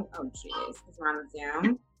phone. Oh, jeez, because we're on the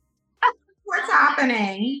Zoom. What's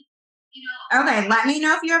happening? Okay, let me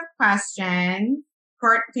know if you have questions.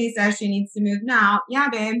 Courtney says she needs to move now. Yeah,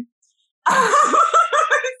 babe.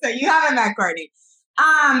 So you haven't met Courtney.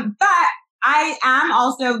 But I am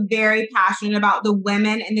also very passionate about the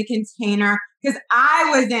women in the container, because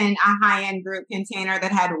I was in a high-end group container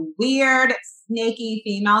that had weird, snaky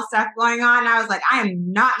female stuff going on. And I was like, I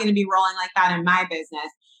am not going to be rolling like that in my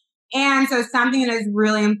business. And so something that is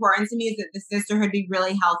really important to me is that the sisterhood be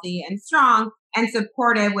really healthy and strong and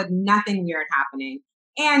supportive with nothing weird happening.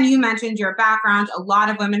 And you mentioned your background. A lot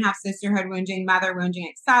of women have sisterhood wounding, mother wounding,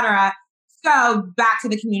 etc. So back to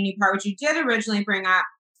the community part, which you did originally bring up.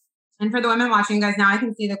 And for the women watching, guys, now I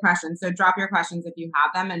can see the questions. So drop your questions if you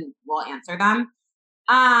have them and we'll answer them.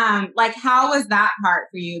 Like, how was that part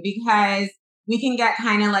for you? Because we can get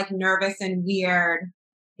kind of like nervous and weird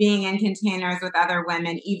being in containers with other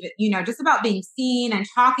women, even, you know, just about being seen and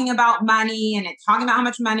talking about money and talking about how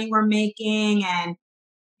much money we're making and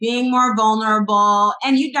being more vulnerable.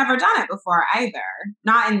 And you've never done it before either,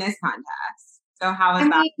 not in this context. So how is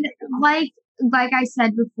that? Like I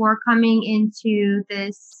said before, coming into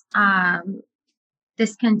this,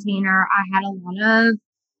 this container, I had a lot of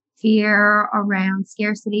fear around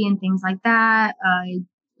scarcity and things like that. It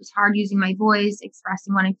was hard using my voice,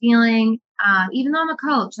 expressing what I'm feeling. Even though I'm a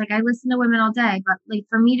coach, like I listen to women all day, but like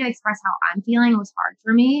for me to express how I'm feeling was hard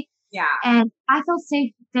for me. Yeah. And I felt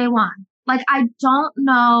safe day one. Like I don't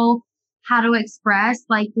know how to express,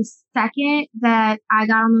 like the second that I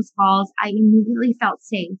got on those calls, I immediately felt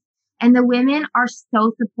safe. And the women are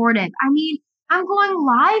so supportive. I mean, I'm going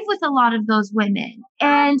live with a lot of those women.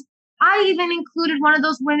 And I even included one of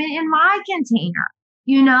those women in my container,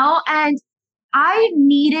 and I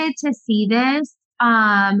needed to see this.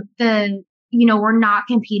 We're not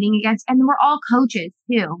competing against, and we're all coaches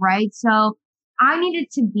too, right? So I needed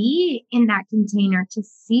to be in that container to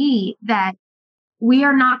see that we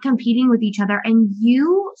are not competing with each other. And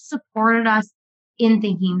you supported us in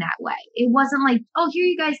thinking that way. It wasn't like, oh, here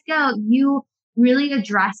you guys go. You really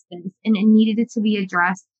addressed this, and it needed to be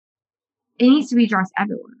addressed. It needs to be addressed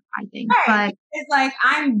everywhere, I think. Right. But it's like,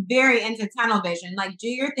 I'm very into tunnel vision. Like, do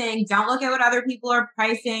your thing. Don't look at what other people are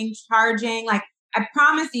pricing, charging. Like, I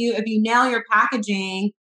promise you, if you nail your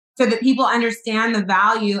packaging so that people understand the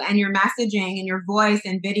value and your messaging and your voice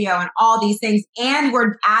and video and all these things, and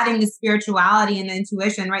we're adding the spirituality and the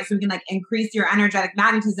intuition, right? So we can like increase your energetic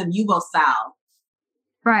magnetism, you will sell.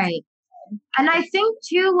 Right. And I think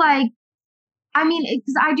too, like, I mean,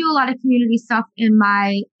 because I do a lot of community stuff in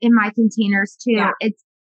my containers too. Yeah.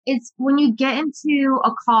 It's when you get into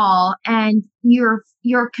a call and you're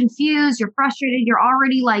confused, you're frustrated, you're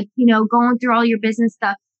already like, going through all your business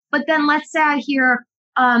stuff. But then let's say I hear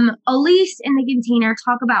Elise in the container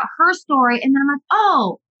talk about her story, and then I'm like,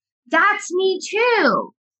 oh, that's me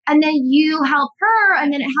too. And then you help her,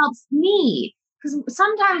 and then it helps me. Because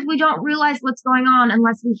sometimes we don't realize what's going on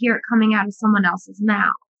unless we hear it coming out of someone else's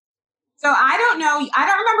mouth. So I don't know. I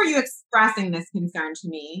don't remember you expressing this concern to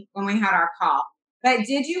me when we had our call. But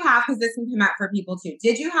did you have, because this can come out for people too,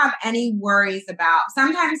 did you have any worries about,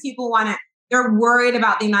 sometimes people they're worried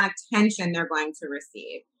about the amount of attention they're going to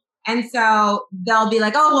receive. And so they'll be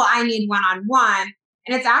like, oh, well, I need one-on-one.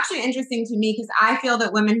 And it's actually interesting to me because I feel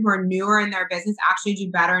that women who are newer in their business actually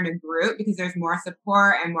do better in a group because there's more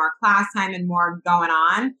support and more class time and more going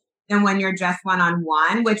on than when you're just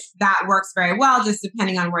one-on-one, which that works very well, just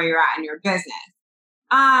depending on where you're at in your business.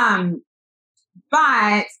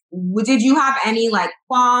 But did you have any like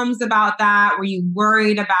qualms about that? Were you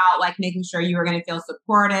worried about like making sure you were going to feel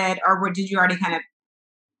supported, or did you already kind of?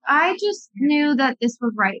 I just knew that this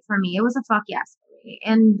was right for me. It was a fuck yes for me.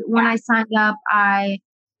 And when I signed up, I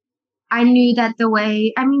knew that the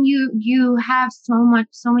way, I mean, you have so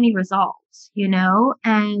many results,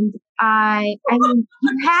 and I mean,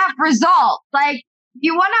 you have results. Like, if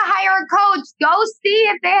you want to hire a coach, go see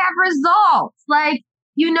if they have results. Like,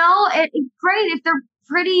 it's great if they're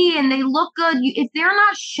pretty and they look good. If they're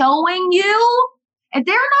not showing you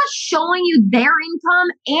their income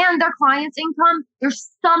and their client's income,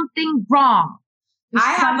 there's something wrong.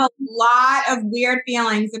 I have a lot of weird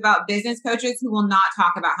feelings about business coaches who will not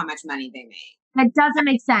talk about how much money they make. That doesn't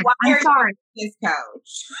make sense. I'm sorry. This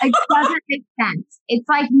coach. It doesn't make sense. It's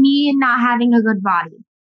like me not having a good body.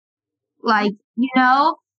 Like,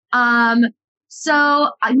 so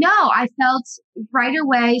no, I felt right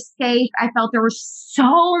away safe. I felt there was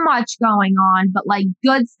so much going on, but like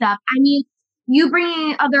good stuff. I mean, you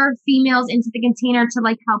bringing other females into the container to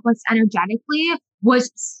like help us energetically was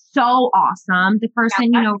so awesome. The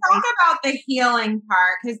person, talk about the healing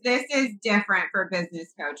part, because this is different for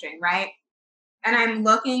business coaching, right? And I'm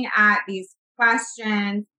looking at these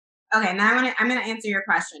questions. Okay, now I'm going to answer your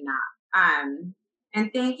question now. And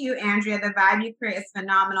thank you, Andrea. The vibe you create is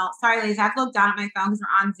phenomenal. Sorry, ladies, I have to look down at my phone because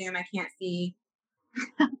we're on Zoom. I can't see.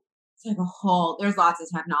 It's like there's lots of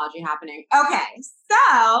technology happening. Okay,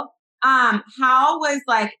 so how was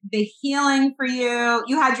like the healing for you?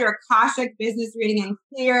 You had your Akashic business reading and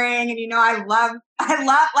clearing, and I love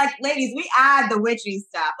like, ladies, we add the witchy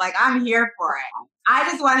stuff. Like, I'm here for it. I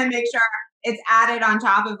just want to make sure it's added on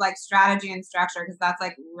top of like strategy and structure, because that's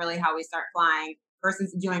like really how we start flying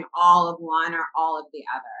versus doing all of one or all of the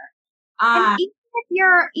other. And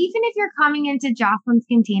even if you're coming into Jocelyn's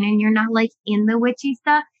container and you're not like in the witchy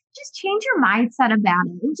stuff, just change your mindset about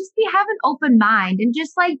it and just have an open mind and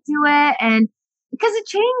just like do it. And because it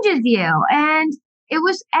changes you. And it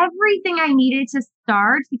was everything I needed to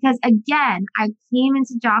start, because again, I came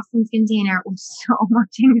into Jocelyn's container with so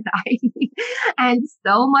much anxiety and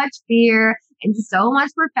so much fear and so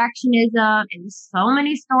much perfectionism and so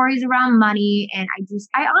many stories around money. And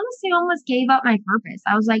I honestly almost gave up my purpose.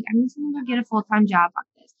 I was like, I'm just going to get a full-time job on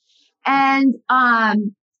this. And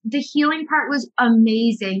the healing part was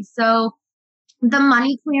amazing. So the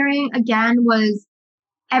money clearing again was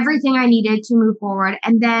everything I needed to move forward.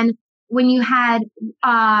 And then when you had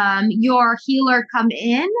your healer come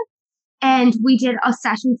in and we did a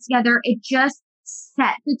session together, it just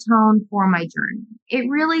set the tone for my journey. It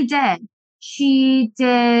really did. She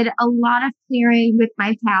did a lot of clearing with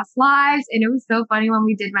my past lives. And it was so funny when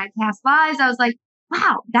we did my past lives. I was like,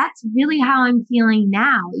 wow, that's really how I'm feeling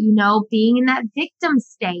now, being in that victim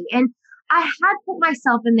state. And I had put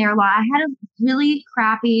myself in there a lot. I had a really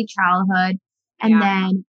crappy childhood. And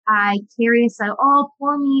then I carried it, oh,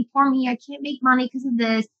 poor me, I can't make money because of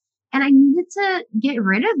this. And I needed to get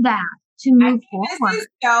rid of that to move forward. This is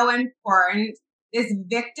so important. This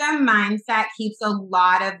victim mindset keeps a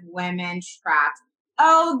lot of women trapped.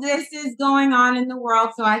 Oh, this is going on in the world,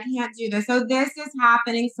 so I can't do this. Oh, this is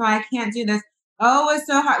happening, so I can't do this. Oh, it's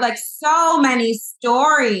so hard. Like so many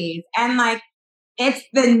stories. And like, it's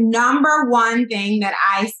the number one thing that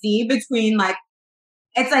I see between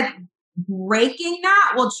it's like breaking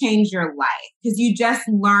that will change your life because you just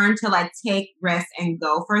learn to like take risks and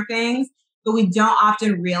go for things. But we don't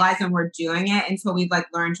often realize when we're doing it until we've like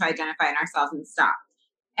learned to identify in ourselves and stop.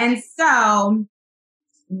 And so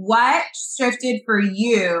what shifted for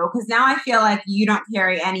you? Because now I feel like you don't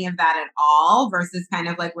carry any of that at all versus kind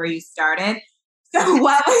of like where you started. So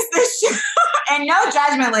what was the shift? And no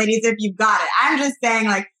judgment, ladies, if you've got it. I'm just saying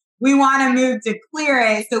like we want to move to clear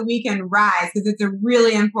it so we can rise because it's a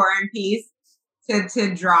really important piece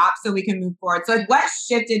to drop so we can move forward. So like what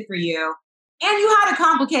shifted for you? And you had a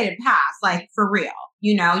complicated past, like for real.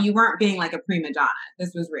 You weren't being like a prima donna.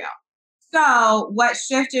 This was real. So what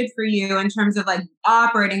shifted for you in terms of like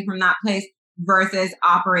operating from that place versus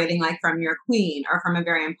operating like from your queen or from a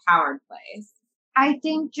very empowered place? I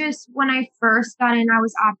think just when I first got in, I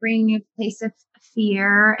was operating in a place of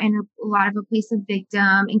fear and a lot of a place of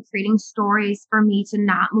victim and creating stories for me to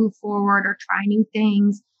not move forward or try new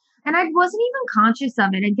things. And I wasn't even conscious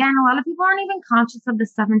of it. Again, a lot of people aren't even conscious of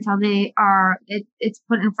this stuff until it's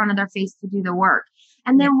put in front of their face to do the work.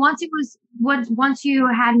 And then once you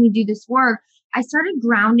had me do this work, I started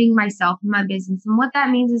grounding myself in my business. And what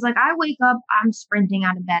that means is like, I wake up, I'm sprinting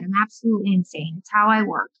out of bed. I'm absolutely insane. It's how I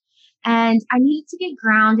work. And I needed to get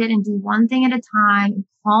grounded and do one thing at a time and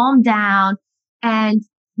calm down and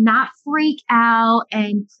not freak out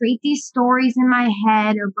and create these stories in my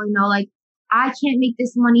head or, like, I can't make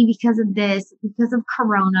this money because of this, because of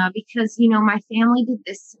Corona, because, my family did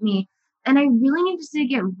this to me. And I really needed to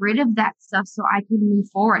get rid of that stuff so I could move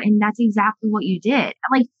forward. And that's exactly what you did.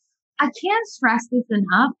 Like, I can't stress this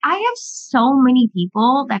enough. I have so many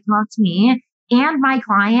people that come up to me and my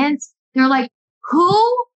clients. They're like,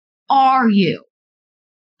 who are you?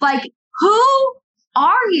 Like, who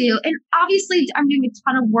are you? And obviously I'm doing a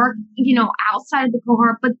ton of work, outside of the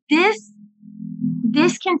cohort, but this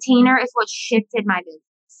container is what shifted my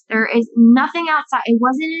business. There is nothing outside. It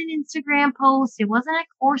wasn't an Instagram post. It wasn't a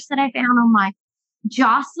course that I found online.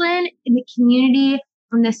 Jocelyn in the community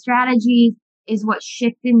from the strategy is what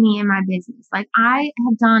shifted me in my business. Like I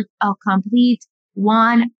have done a complete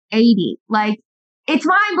 180. Like it's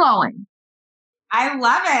mind blowing. I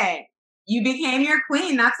love it. You became your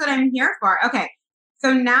queen. That's what I'm here for. Okay.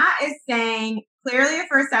 So Nat is saying, clearly the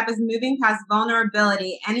first step is moving past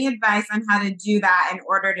vulnerability. Any advice on how to do that in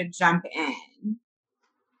order to jump in?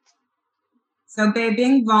 So babe,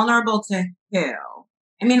 being vulnerable to who?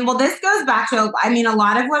 I mean, well, this goes back to, a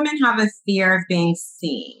lot of women have a fear of being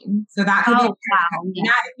seen. So that could be,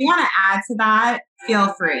 Nat, if you want to add to that,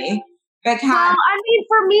 feel free. But for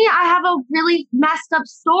me, I have a really messed up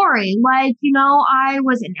story. Like, I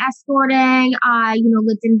was in escorting. I,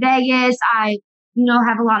 lived in Vegas. I,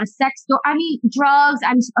 have a lot of sex. Drugs.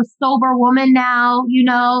 I'm a sober woman now.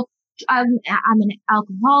 I'm an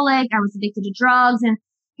alcoholic. I was addicted to drugs. And,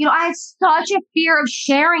 I had such a fear of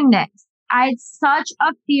sharing this. I had such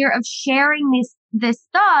a fear of sharing this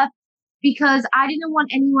stuff because I didn't want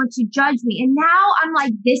anyone to judge me. And now I'm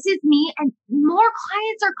like, this is me. And more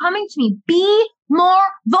clients are coming to me. Be more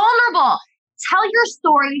vulnerable. Tell your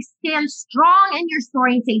story. Stand strong in your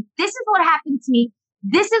story and say, this is what happened to me.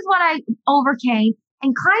 This is what I overcame.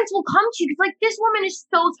 And clients will come to you because like, this woman is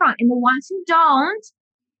so strong. And the ones who don't,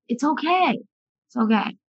 it's okay. It's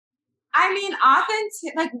okay.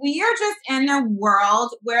 We are just in a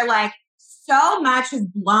world where like so much is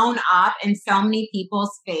blown up in so many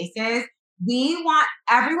people's faces.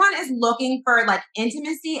 Everyone is looking for like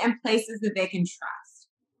intimacy and places that they can trust.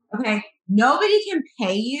 Okay. Nobody can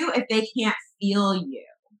pay you if they can't feel you,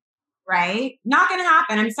 right? Not going to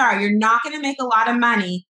happen. I'm sorry. You're not going to make a lot of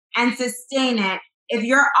money and sustain it if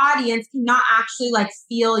your audience cannot actually like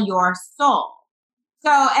feel your soul. So,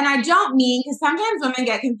 and I don't mean, because sometimes women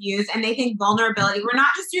get confused and they think vulnerability, we're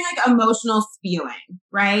not just doing like emotional spewing,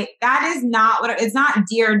 right? That is not it's not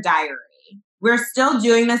Dear Diary. We're still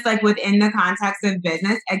doing this like within the context of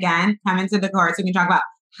business. Again, come into the course. We can talk about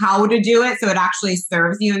how to do it so it actually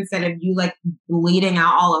serves you instead of you like bleeding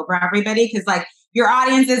out all over everybody. Cause like your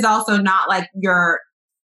audience is also not like your,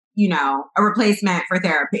 a replacement for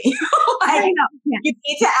therapy. Like you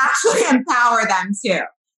need to actually empower them too.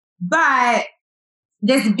 But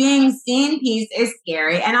this being seen piece is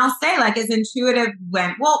scary. And I'll say like as intuitive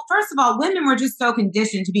women, well, first of all, women were just so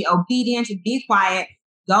conditioned to be obedient, to be quiet,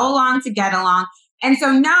 go along to get along. And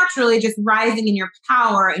so naturally just rising in your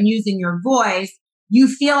power and using your voice, you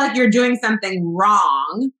feel like you're doing something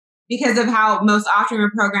wrong because of how most often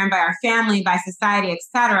we're programmed by our family, by society,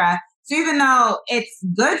 etc. So even though it's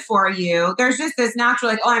good for you, there's just this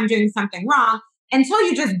natural like, oh, I'm doing something wrong until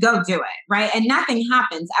you just go do it, right? And nothing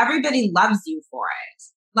happens. Everybody loves you for it.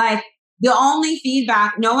 Like the only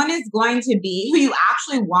feedback, no one is going to be who you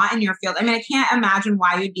actually want in your field. I mean, I can't imagine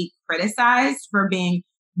why you'd be criticized for being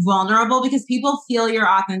vulnerable because people feel your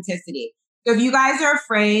authenticity. So if you guys are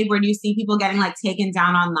afraid when you see people getting like taken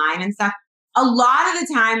down online and stuff, a lot of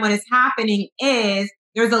the time what is happening is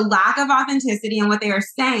there's a lack of authenticity in what they are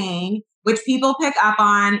saying, which people pick up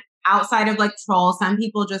on outside of like trolls. Some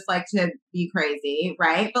people just like to be crazy,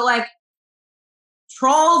 right? But like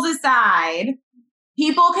trolls aside,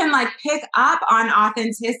 people can like pick up on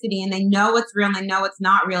authenticity and they know what's real and they know what's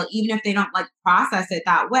not real, even if they don't like process it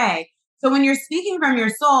that way. So when you're speaking from your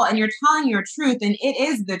soul and you're telling your truth and it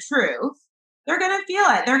is the truth, they're going to feel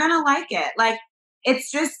it. They're going to like it. Like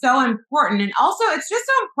it's just so important. And also it's just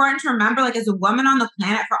so important to remember, like as a woman on the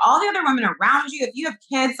planet, for all the other women around you, if you have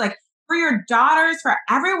kids, like for your daughters, for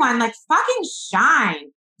everyone, like fucking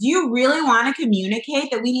shine. Do you really want to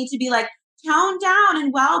communicate that we need to be like toned down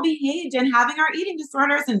and well-behaved and having our eating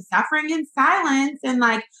disorders and suffering in silence and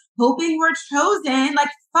like hoping we're chosen?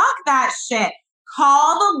 Like fuck that shit.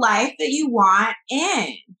 Call the life that you want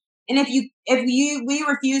in. And if we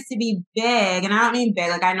refuse to be big, and I don't mean big,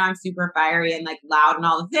 like I know I'm super fiery and like loud and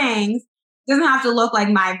all the things, it doesn't have to look like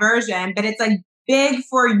my version, but it's like big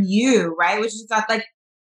for you, right? Which is not like,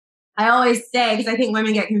 I always say, because I think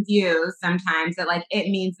women get confused sometimes that like it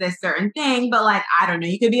means this certain thing, but like, I don't know,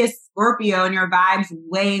 you could be a Scorpio and your vibe's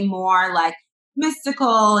way more like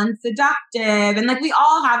mystical and seductive. And like we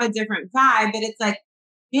all have a different vibe, but it's like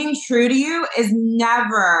being true to you is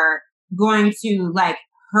never going to like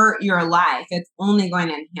hurt your life. It's only going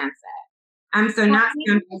to enhance it. Especially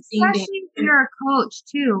if you're a coach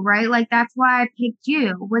too, right? Like that's why I picked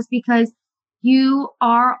you, was because you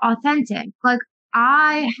are authentic. Like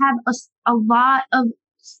I have a lot of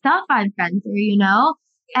stuff I've been through,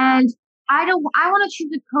 and I want to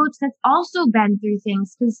choose a coach that's also been through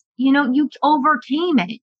things because, you overcame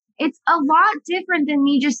it. It's a lot different than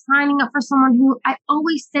me just signing up for someone who, I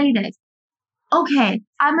always say this, okay,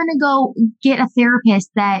 I'm going to go get a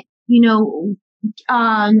therapist that, read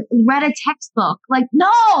a textbook. Like, no,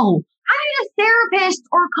 I need a therapist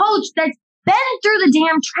or coach that's been through the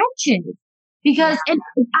damn trenches because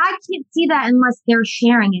I can't see that unless they're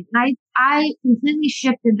sharing it. And I completely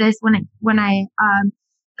shifted this when I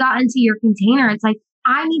got into your container. It's like,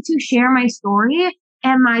 I need to share my story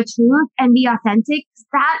and my truth and be authentic.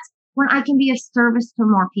 That's when I can be of service to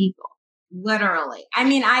more people. Literally. I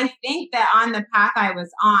mean, I think that on the path I was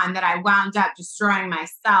on, that I wound up destroying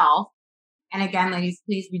myself. And again, ladies,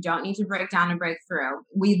 please, we don't need to break down and break through.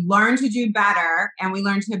 We learn to do better and we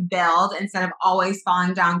learn to build instead of always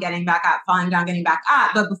falling down, getting back up, falling down, getting back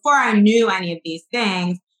up. But before I knew any of these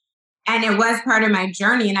things, and it was part of my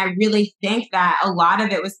journey. And I really think that a lot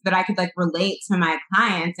of it was that I could like relate to my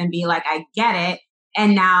clients and be like, I get it.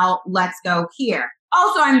 And now let's go here.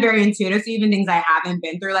 Also, I'm very intuitive. So even things I haven't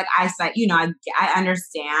been through, like eyesight, I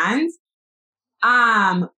understand.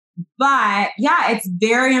 But yeah, it's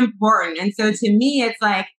very important. And so to me, it's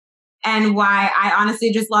like, and why I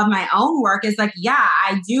honestly just love my own work is like, yeah,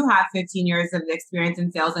 I do have 15 years of experience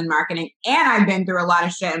in sales and marketing. And I've been through a lot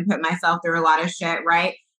of shit and put myself through a lot of shit,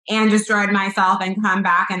 right? And destroyed myself and come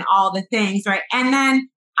back and all the things, right? And then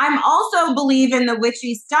I'm also believe in the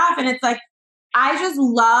witchy stuff. And it's like, I just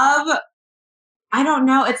love, I don't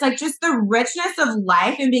know, it's like just the richness of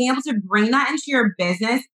life and being able to bring that into your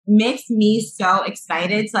business makes me so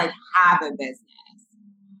excited to like have a business.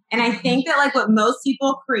 And I think that like what most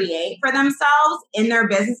people create for themselves in their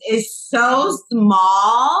business is so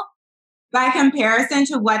small by comparison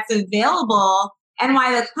to what's available, and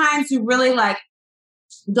why the clients who really like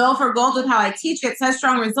go for gold with how I teach get such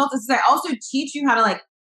strong results is I also teach you how to like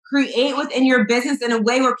create within your business in a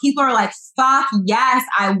way where people are like, fuck yes,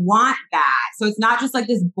 I want that. So it's not just like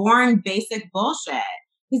this boring basic bullshit.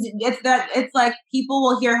 Because it's like people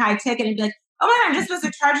will hear high ticket and be like, oh my God, I'm just supposed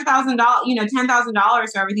to charge $1,000,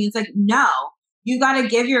 $10,000 for everything. It's like, no, you got to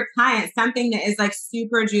give your client something that is like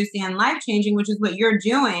super juicy and life-changing, which is what you're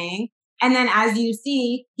doing. And then as you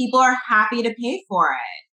see, people are happy to pay for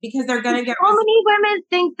it because they're going to get. So many women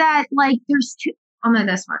think that like there's too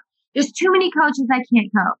many coaches I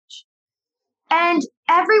can't coach. And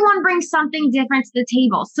everyone brings something different to the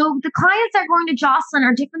table. So the clients that are going to Jocelyn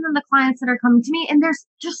are different than the clients that are coming to me. And there's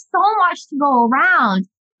just so much to go around.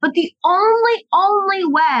 But the only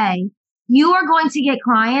way you are going to get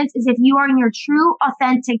clients is if you are in your true,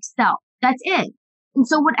 authentic self. That's it. And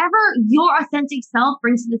so whatever your authentic self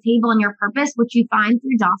brings to the table and your purpose, which you find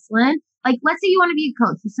through Jocelyn, like let's say you want to be a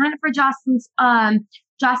coach, you sign up for Jocelyn's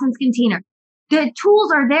container. The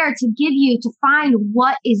tools are there to give you to find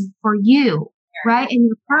what is for you. Right? And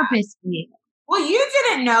your purpose for you. Well, you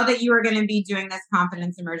didn't know that you were going to be doing this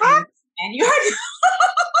confidence immersion. And you had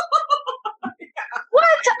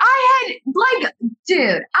What?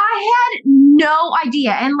 Dude, I had no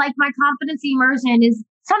idea. And like my confidence immersion is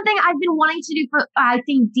something I've been wanting to do for, I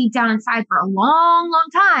think deep down inside for a long, long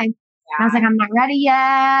time. Yeah. And I was like, I'm not ready yet.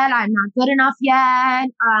 I'm not good enough yet.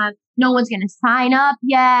 No one's going to sign up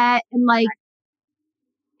yet. And like,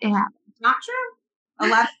 it happened. Not true. A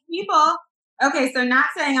lot of people. Okay, so not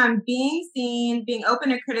saying I'm being seen, being open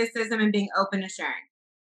to criticism, and being open to sharing.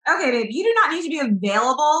 Okay, babe, you do not need to be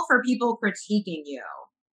available for people critiquing you.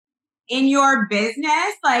 In your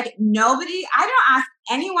business, like nobody, I don't ask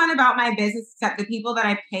anyone about my business except the people that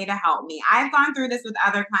I pay to help me. I've gone through this with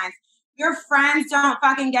other clients. Your friends don't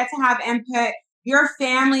fucking get to have input. Your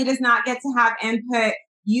family does not get to have input.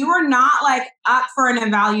 You are not like up for an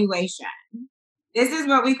evaluation. This is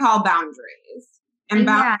what we call boundaries. And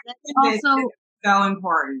yeah, that's also so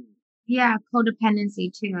important. Yeah,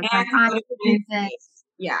 codependency too. It's like, I'm going to do this.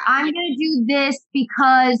 Yeah. I'm going to do this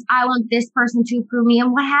because I want this person to approve me.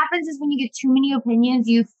 And what happens is when you get too many opinions,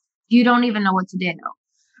 you don't even know what to do.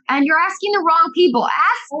 And you're asking the wrong people.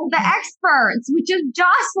 Ask the experts, which is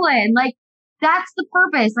Jocelyn. Like, that's the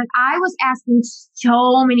purpose. Like, I was asking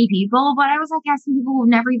so many people, but I was like asking people who've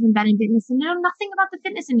never even been in fitness and know nothing about the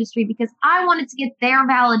fitness industry because I wanted to get their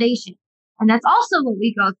validation. And that's also what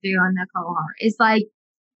we go through on the cohort. Is like,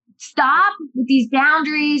 stop with these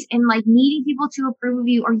boundaries and like needing people to approve of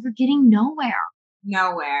you or you're getting nowhere.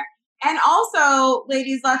 Nowhere. And also,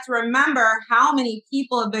 ladies, let's remember how many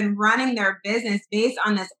people have been running their business based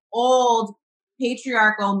on this old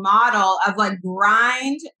patriarchal model of like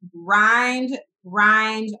grind, work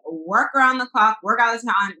around the clock, work out of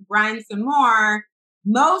town, grind some more.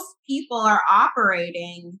 Most people are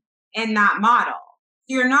operating in that model.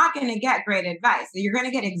 So you're not going to get great advice. So you're going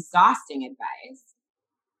to get exhausting advice.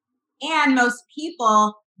 And most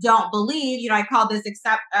people don't believe, I call this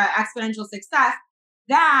exponential success,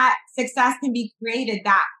 that success can be created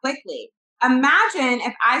that quickly. Imagine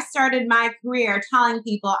if I started my career telling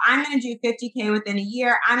people I'm going to do 50K within a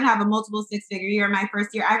year. I'm going to have a multiple six-figure year in my first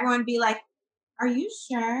year. Everyone would be like, are you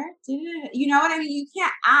sure? You know what I mean? You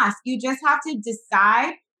can't ask. You just have to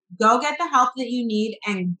decide, go get the help that you need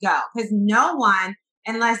and go. Because no one,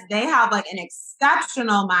 unless they have like an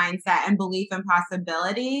exceptional mindset and belief in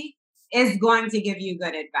possibility, is going to give you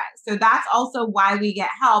good advice. So that's also why we get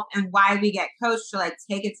help and why we get coached to like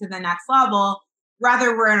take it to the next level,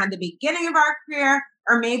 whether we're at the beginning of our career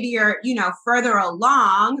or maybe you're, further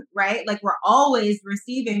along, right? Like we're always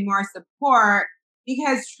receiving more support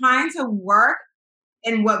because trying to work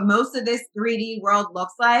in what most of this 3D world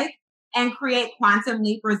looks like and create quantum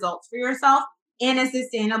leap results for yourself in a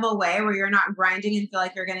sustainable way where you're not grinding and feel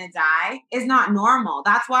like you're going to die is not normal.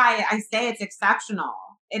 That's why I say it's exceptional.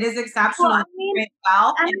 It is exceptional. Well,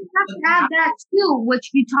 and you have to add that too, which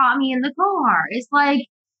you taught me in the cohort. It's like,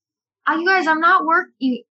 you guys, I'm not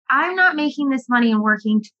making this money and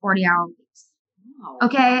working 40-hour weeks. Oh.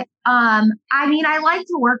 Okay. I like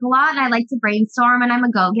to work a lot and I like to brainstorm and I'm a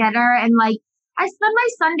go-getter. And like, I spend my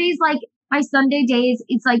Sundays, like my Sunday days,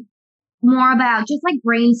 it's like more about just like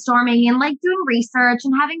brainstorming and like doing research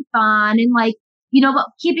and having fun and like, but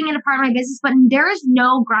keeping it a part of my business. But there is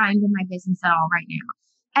no grind in my business at all right now.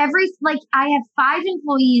 I have 5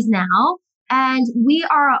 employees now and we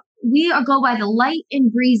go by the light and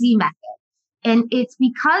breezy method. And it's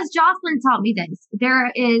because Jocelyn taught me this. There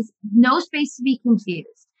is no space to be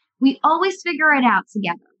confused. We always figure it out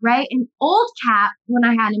together, right? In old Cat, when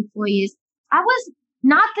I had employees, I was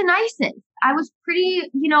not the nicest. I was pretty,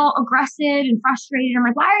 aggressive and frustrated. I'm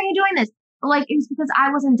like, why are you doing this? But like, it was because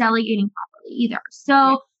I wasn't delegating properly either.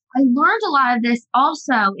 So I learned a lot of this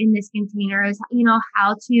also in this container is,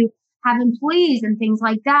 how to have employees and things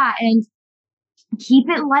like that and keep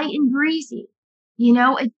it light and breezy.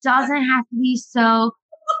 It doesn't have to be so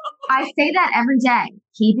I say that every day.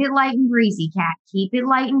 Keep it light and breezy, Kat. Keep it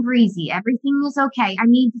light and breezy. Everything is okay. I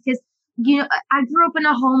mean, because, I grew up in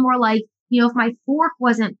a home where, like, if my fork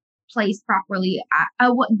wasn't placed properly,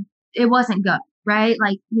 it wasn't good, right?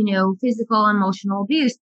 Like, physical, emotional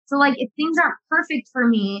abuse. So, like, if things aren't perfect for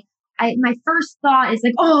me, my first thought is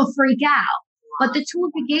like, oh, freak out. But the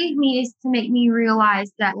tools it gave me is to make me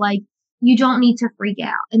realize that, like, you don't need to freak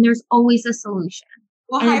out, and there's always a solution.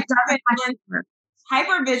 Well, And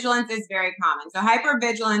hypervigilance is very common. So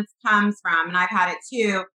hypervigilance comes from, and I've had it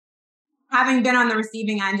too, having been on the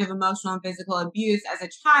receiving end of emotional and physical abuse as a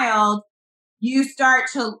child, you start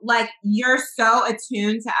to, like, you're so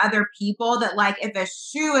attuned to other people that, like, if a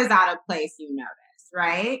shoe is out of place, you notice,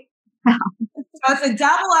 right? So it's a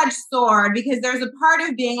double-edged sword, because there's a part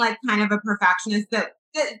of being, like, kind of a perfectionist that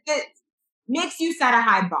makes you set a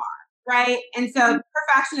high bar, right? And so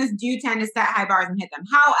perfectionists do tend to set high bars and hit them.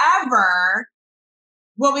 However,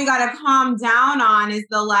 what we got to calm down on is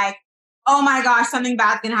the, like, oh my gosh, something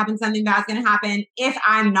bad's going to happen. Something bad's going to happen if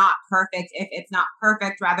I'm not perfect, if it's not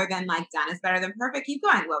perfect, rather than, like, done is better than perfect. Keep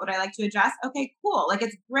going. What would I like to adjust? Okay, cool. Like,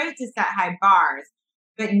 it's great to set high bars,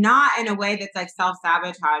 but not in a way that's, like,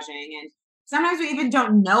 self-sabotaging. And sometimes we even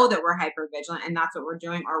don't know that we're hypervigilant and that's what we're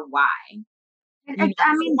doing or why. I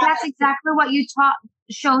mean, that's exactly what you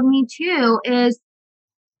showed me too, is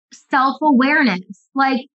self-awareness.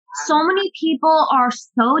 Like, so many people are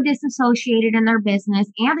so disassociated in their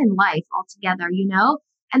business and in life altogether,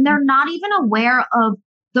 and they're not even aware of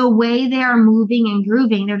the way they are moving and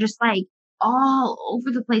grooving. They're just, like, all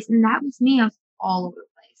over the place. And that was me. I was all over the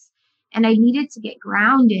place. And I needed to get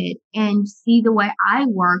grounded and see the way I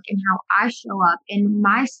work and how I show up and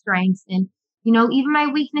my strengths and, even my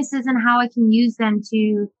weaknesses and how I can use them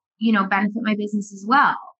to, benefit my business as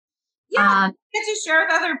well. Yeah, get to share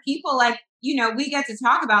with other people. Like, we get to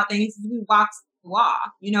talk about things as we walk the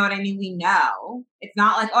walk. You know what I mean? We know. It's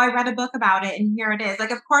not like, oh, I read a book about it and here it is.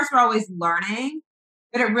 Like, of course, we're always learning,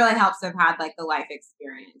 but it really helps to have had, like, the life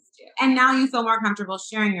experience too. And now you feel more comfortable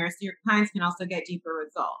sharing yours, so your clients can also get deeper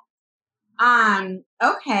results.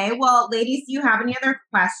 Okay. Well, ladies, do you have any other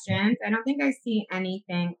questions? I don't think I see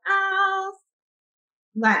anything else.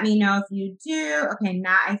 Let me know if you do. Okay,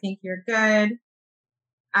 Nat, I think you're good.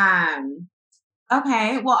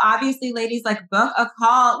 Okay. Well, obviously, ladies, like, book a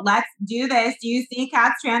call. Let's do this. Do you see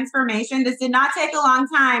Kat's transformation? This did not take a long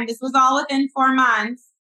time. This was all within 4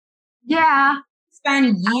 months. Yeah. Spend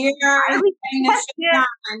years getting this shit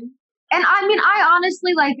done. And I mean, I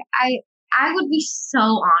honestly, like, I would be so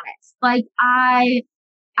honest. Like, I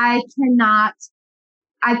cannot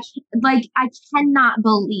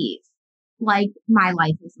believe, like, my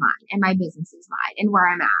life is mine and my business is mine and where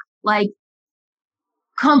I'm at. Like,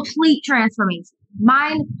 complete transformation.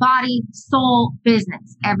 Mind, body, soul,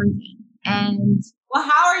 business, everything. And well,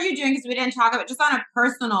 how are you doing? Because we didn't talk about, just on a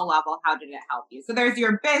personal level, how did it help you? So there's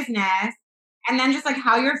your business, and then just, like,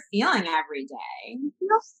 how you're feeling every day. I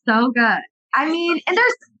feel so good. I mean, and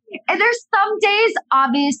there's some days,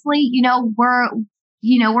 obviously,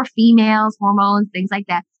 we're females, hormones, things like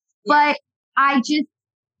that. Yeah. But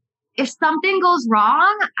if something goes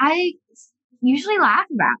wrong, I usually laugh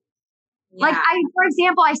about it. Yeah. Like, for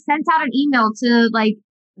example, I sent out an email to, like,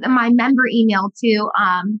 my member email to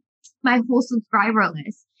my whole subscriber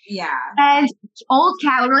list. Yeah. And old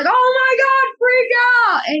Kat would be like, oh my God, freak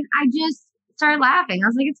out. And I just started laughing. I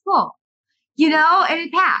was like, it's cool. And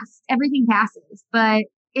it passed. Everything passes.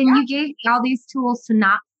 You gave me all these tools to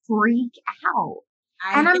not freak out.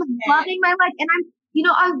 And I'm loving my life. And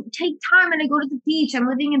I take time and I go to the beach. I'm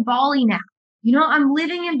living in Bali now. I'm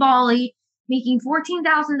living in Bali, making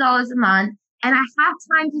 $14,000 a month, and I have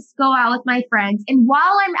time to go out with my friends. And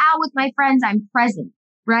while I'm out with my friends, I'm present,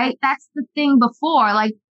 right? That's the thing before.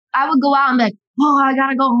 Like, I would go out and be like, oh, I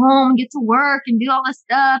gotta go home and get to work and do all this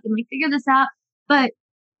stuff and, like, figure this out. But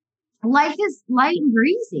life is light and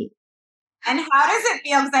breezy. And how does it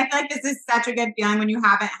feel? Because I feel like this is such a good feeling when you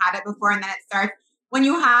haven't had it before, and then it starts. When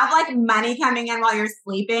you have, like, money coming in while you're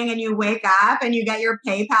sleeping and you wake up and you get your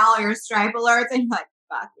PayPal or your Stripe alerts and you're like,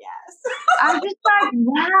 fuck yes. I'm just like,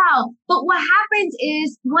 wow. But what happens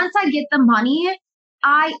is, once I get the money,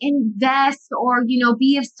 I invest or,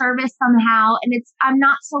 be of service somehow. And I'm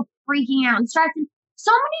not so freaking out and stressing.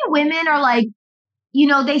 So many women are like,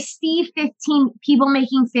 they see 15 people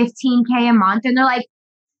making $15K a month and they're like,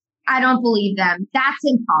 I don't believe them. That's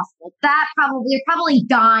impossible. They're probably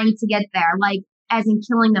dying to get there, like, as in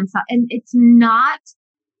killing themselves. And it's not,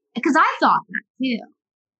 because I thought that too.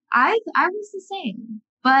 I was the same.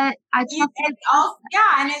 But and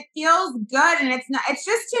it feels good, and it's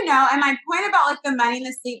just to know. And my point about, like, the money and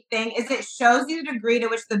the sleep thing is it shows you the degree to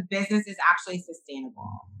which the business is actually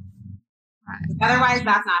sustainable. Right. Otherwise,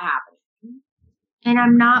 that's not happening. And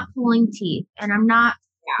I'm not pulling teeth, and I'm not,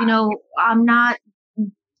 I'm not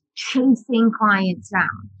chasing clients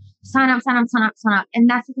down. Sign up, sign up, sign up, sign up. And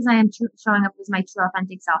that's because I am showing up as my true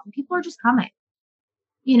authentic self, and people are just coming.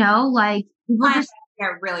 Like people just get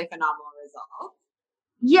really phenomenal results.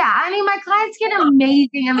 Yeah, I mean, my clients get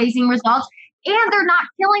amazing results, and they're not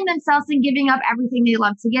killing themselves and giving up everything they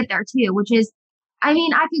love to get there too, which is, I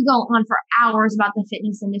mean, I could go on for hours about the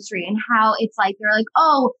fitness industry and how it's like, they're like,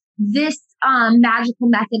 oh, this magical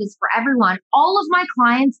method is for everyone. All of my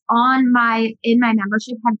clients in my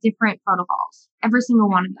membership have different protocols, every single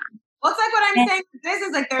one of them. Well, it's like what I'm saying. This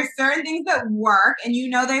is like, there's certain things that work and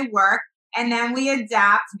they work. And then we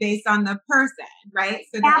adapt based on the person, right?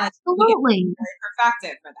 So that absolutely very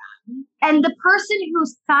perfected for them. And the person who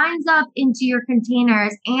signs up into your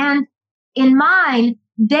containers and in mine,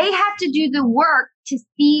 they have to do the work to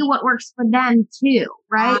see what works for them too,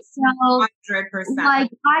 right? 100%. Like,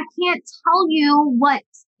 I can't tell you what,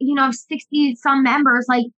 60 some members,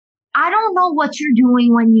 like, I don't know what you're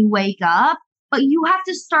doing when you wake up, but you have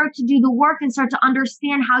to start to do the work and start to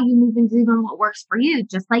understand how you move and groove and what works for you.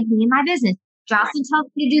 Just like me in my business. Jocelyn tells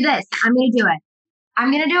me to do this. I'm going to do it.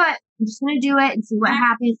 I'm going to do it. I'm just going to do it and see what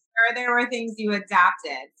happens. Sure, there were things you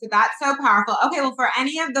adapted. So that's so powerful. Okay, well, for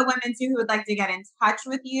any of the women too who would like to get in touch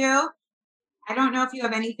with you, I don't know if you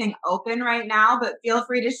have anything open right now, but feel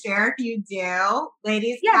free to share if you do.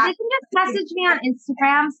 Ladies. Yeah, they can just message me on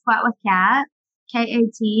Instagram, Sweat with Kat,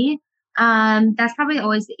 K-A-T. That's probably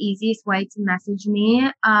always the easiest way to message me.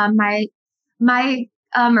 My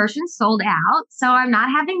immersion's sold out, so I'm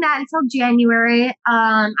not having that until January.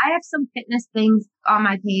 I have some fitness things on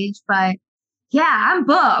my page, but yeah, I'm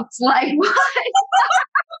booked. Like, what?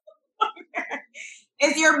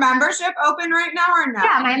 Is your membership open right now or no?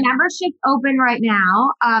 Yeah, my membership's open right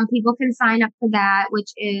now. People can sign up for that,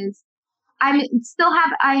 which is, I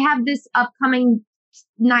have this upcoming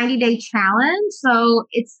 90-day challenge. So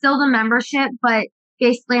it's still the membership, but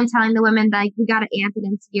basically I'm telling the women that we got to amp it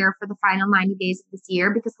into gear for the final 90 days of this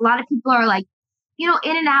year, because a lot of people are like, in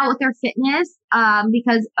and out with their fitness,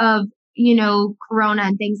 because of, Corona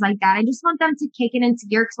and things like that. I just want them to kick it into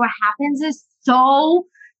gear, because what happens is so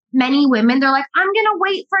many women, they're like, I'm going to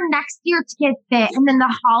wait for next year to get fit. And then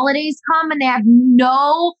the holidays come and they have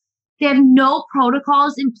no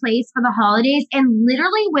protocols in place for the holidays. And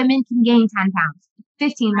literally women can gain 10 pounds,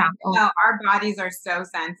 15 pounds. No, our bodies are so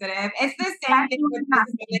sensitive. It's the same thing with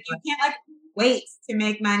business. Like, you can't wait to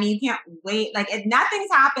make money. You can't wait. Like,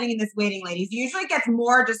 nothing's happening in this waiting, ladies. Usually it gets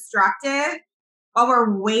more destructive while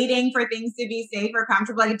we're waiting for things to be safe or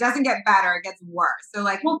comfortable. Like, it doesn't get better. It gets worse. So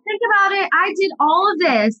well, think about it. I did all of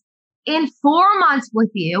this in 4 months with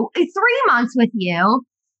you, 3 months with you.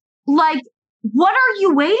 Like, what are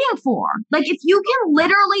you waiting for? Like, if you can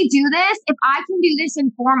literally do this, if I can do this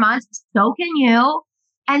in 4 months, so can you.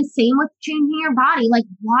 And same with changing your body. Like,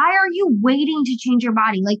 why are you waiting to change your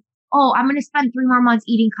body? Like, oh, I'm going to spend 3 more months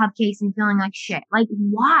eating cupcakes and feeling like shit. Like,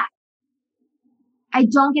 why? I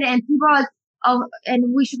don't get it. And people are like, oh,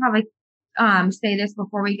 and we should probably say this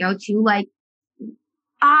before we go too. Like,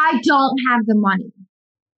 I don't have the money.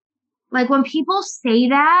 Like, when people say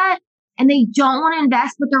that and they don't want to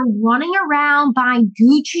invest, but they're running around buying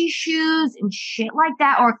Gucci shoes and shit like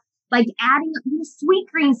that, or like adding sweet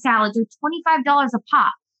green salads are $25 a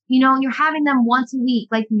pop, and you're having them once a week.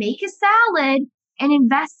 Like, make a salad and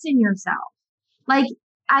invest in yourself. Like,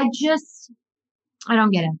 I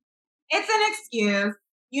don't get it. It's an excuse.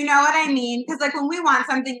 You know what I mean? Because when we want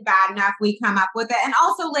something bad enough, we come up with it. And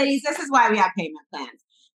also, ladies, this is why we have payment plans.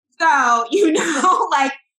 So,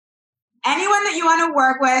 anyone that you want to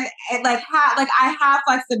work with, I have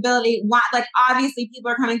flexibility. Obviously, people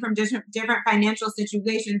are coming from different financial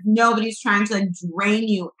situations. Nobody's trying to drain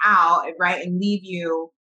you out, right, and leave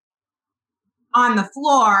you on the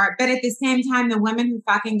floor. But at the same time, the women who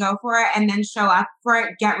fucking go for it and then show up for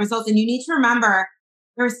it get results. And you need to remember,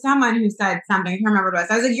 there was someone who said something. I can't remember what it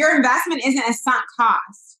was. I was like, your investment isn't a sunk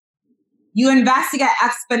cost. You invest to get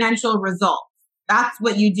exponential results. That's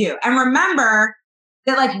what you do. And remember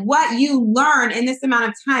that what you learn in this amount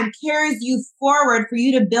of time carries you forward for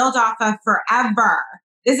you to build off of forever.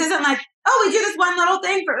 This isn't oh, we do this one little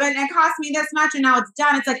thing and it cost me this much and now it's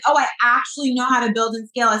done. It's oh, I actually know how to build and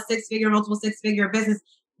scale a multiple six-figure business.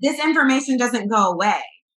 This information doesn't go away.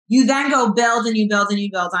 You then go build and you build and you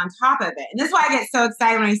build on top of it. And this is why I get so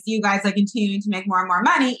excited when I see you guys continuing to make more and more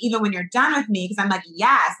money, even when you're done with me, because I'm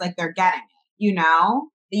yes, they're getting it, that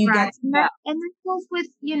you right. get to know. And this goes with,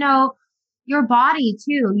 your body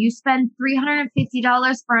too. You spend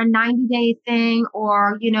 $350 for a 90-day thing,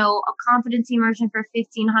 or, a confidence immersion for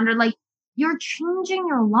 $1,500. Like, you're changing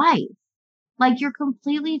your life. Like you're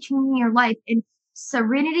completely changing your life in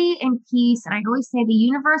serenity and peace. And I always say the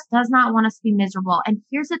universe does not want us to be miserable. And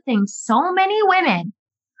here's the thing. So many women,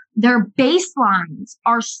 their baselines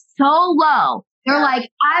are so low. They're like,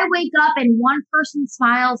 I wake up and one person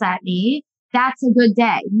smiles at me. That's a good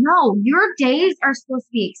day. No, your days are supposed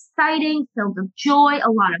to be exciting, filled with joy,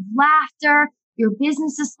 a lot of laughter. Your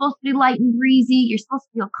business is supposed to be light and breezy. You're supposed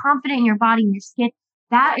to feel confident in your body and your skin.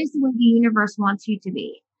 That is the way the universe wants you to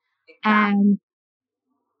be. Exactly. And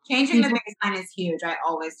changing the baseline is huge. I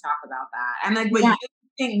always talk about that. And like what you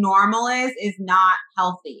think normal is not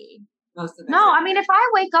healthy most of the time. No, I mean, if I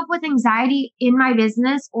wake up with anxiety in my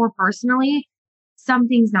business or personally,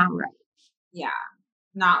 something's not right. Yeah.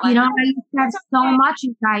 Not like, you know, I used to have so much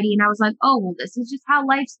anxiety and I was like, oh, well, this is just how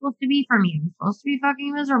life's supposed to be for me. I'm supposed to be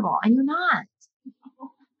fucking miserable. And you're not.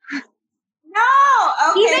 No.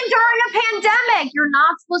 Okay. Even during a pandemic, you're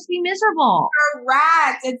not supposed to be miserable.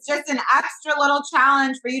 Correct. It's just an extra little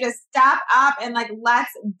challenge for you to step up and like,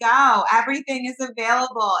 let's go. Everything is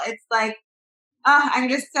available. It's like, I'm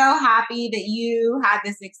just so happy that you had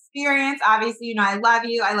this experience. Obviously, you know, I love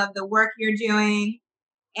you. I love the work you're doing.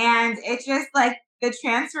 And it's just like the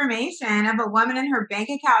transformation of a woman and her bank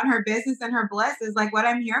account and her business and her bliss is like what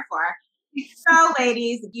I'm here for. So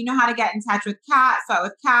ladies, you know how to get in touch with Kat. So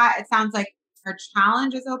with Kat, it sounds like her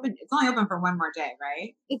challenge is open. It's only open for one more day,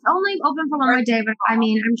 right? It's only open for one more day, but I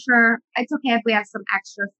mean, I'm sure it's okay if we have some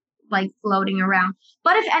extra like floating around.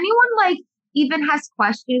 But if anyone like even has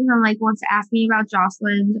questions and like wants to ask me about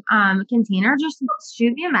Jocelyn's container, just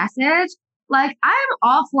shoot me a message. Like, I'm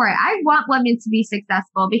all for it. I want women to be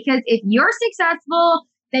successful because if you're successful,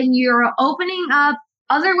 then you're opening up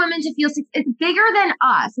other women to feel it's bigger than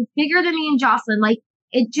us. It's bigger than me and Jocelyn. Like,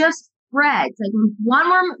 it just spreads. Like, when one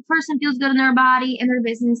more person feels good in their body and their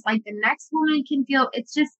business, like the next woman can feel,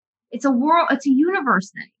 it's a world, it's a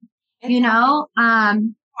universe thing, you know?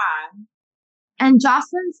 And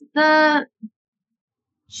Jocelyn's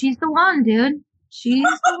she's the one, dude. She's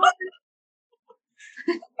the one.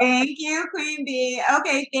 Thank you, Queen Bee.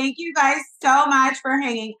 Okay, thank you guys so much for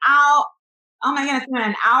hanging out. Oh my goodness, it's been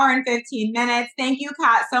an hour and 15 minutes. Thank you,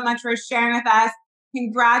 Kat, so much for sharing with us.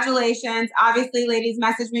 Congratulations. Obviously, ladies,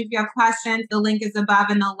 message me if you have questions. The link is above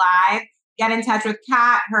in the live. Get in touch with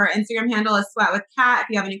Kat. Her Instagram handle is Sweat with Kat. If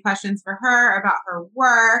you have any questions for her about her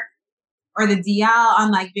work or the DL on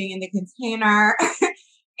like being in the container.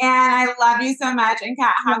 And I love you so much. And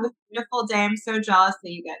Kat, have a beautiful day. I'm so jealous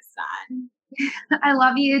that you get sun. I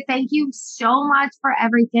love you. Thank you so much for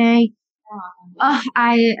everything.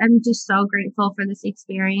 I am just so grateful for this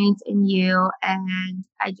experience and you. And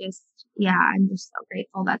I'm just so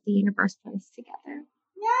grateful that the universe put us together.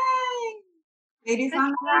 Yay! Ladies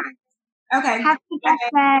on the Okay. Have a good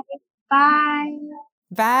day. Bye.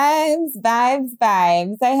 Vibes.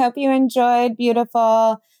 I hope you enjoyed.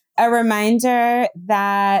 Beautiful. A reminder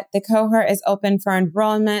that the cohort is open for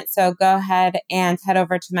enrollment. So go ahead and head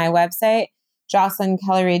over to my website,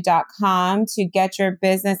 JocelynKellery.com, to get your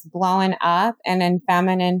business blowing up and in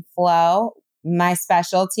feminine flow. My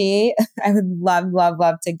specialty. I would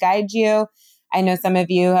love to guide you. I know some of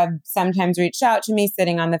you have sometimes reached out to me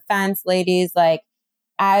sitting on the fence. Ladies, like,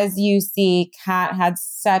 as you see, Kat had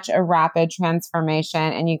such a rapid transformation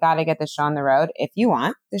and you got to get the show on the road if you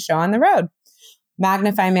want the show on the road.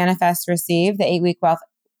 Magnify, Manifest, Receive, the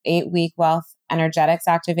 8-week wealth energetics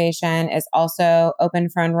activation is also open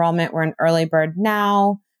for enrollment. We're in early bird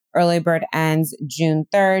now. Early bird ends June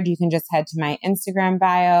 3rd. You can just head to my Instagram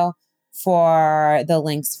bio for the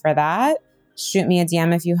links for that. Shoot me a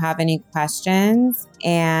DM if you have any questions.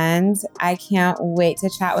 And I can't wait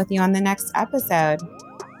to chat with you on the next episode.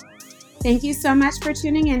 Thank you so much for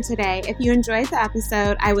tuning in today. If you enjoyed the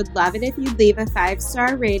episode, I would love it if you'd leave a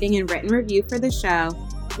 5-star rating and written review for the show.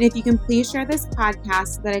 And if you can please share this podcast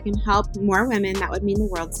so that I can help more women, that would mean the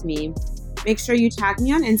world to me. Make sure you tag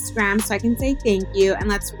me on Instagram so I can say thank you, and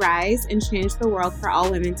let's rise and change the world for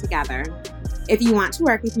all women together. If you want to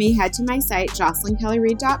work with me, head to my site,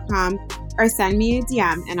 JocelynKellery.com, or send me a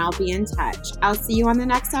DM and I'll be in touch. I'll see you on the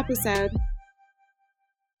next episode.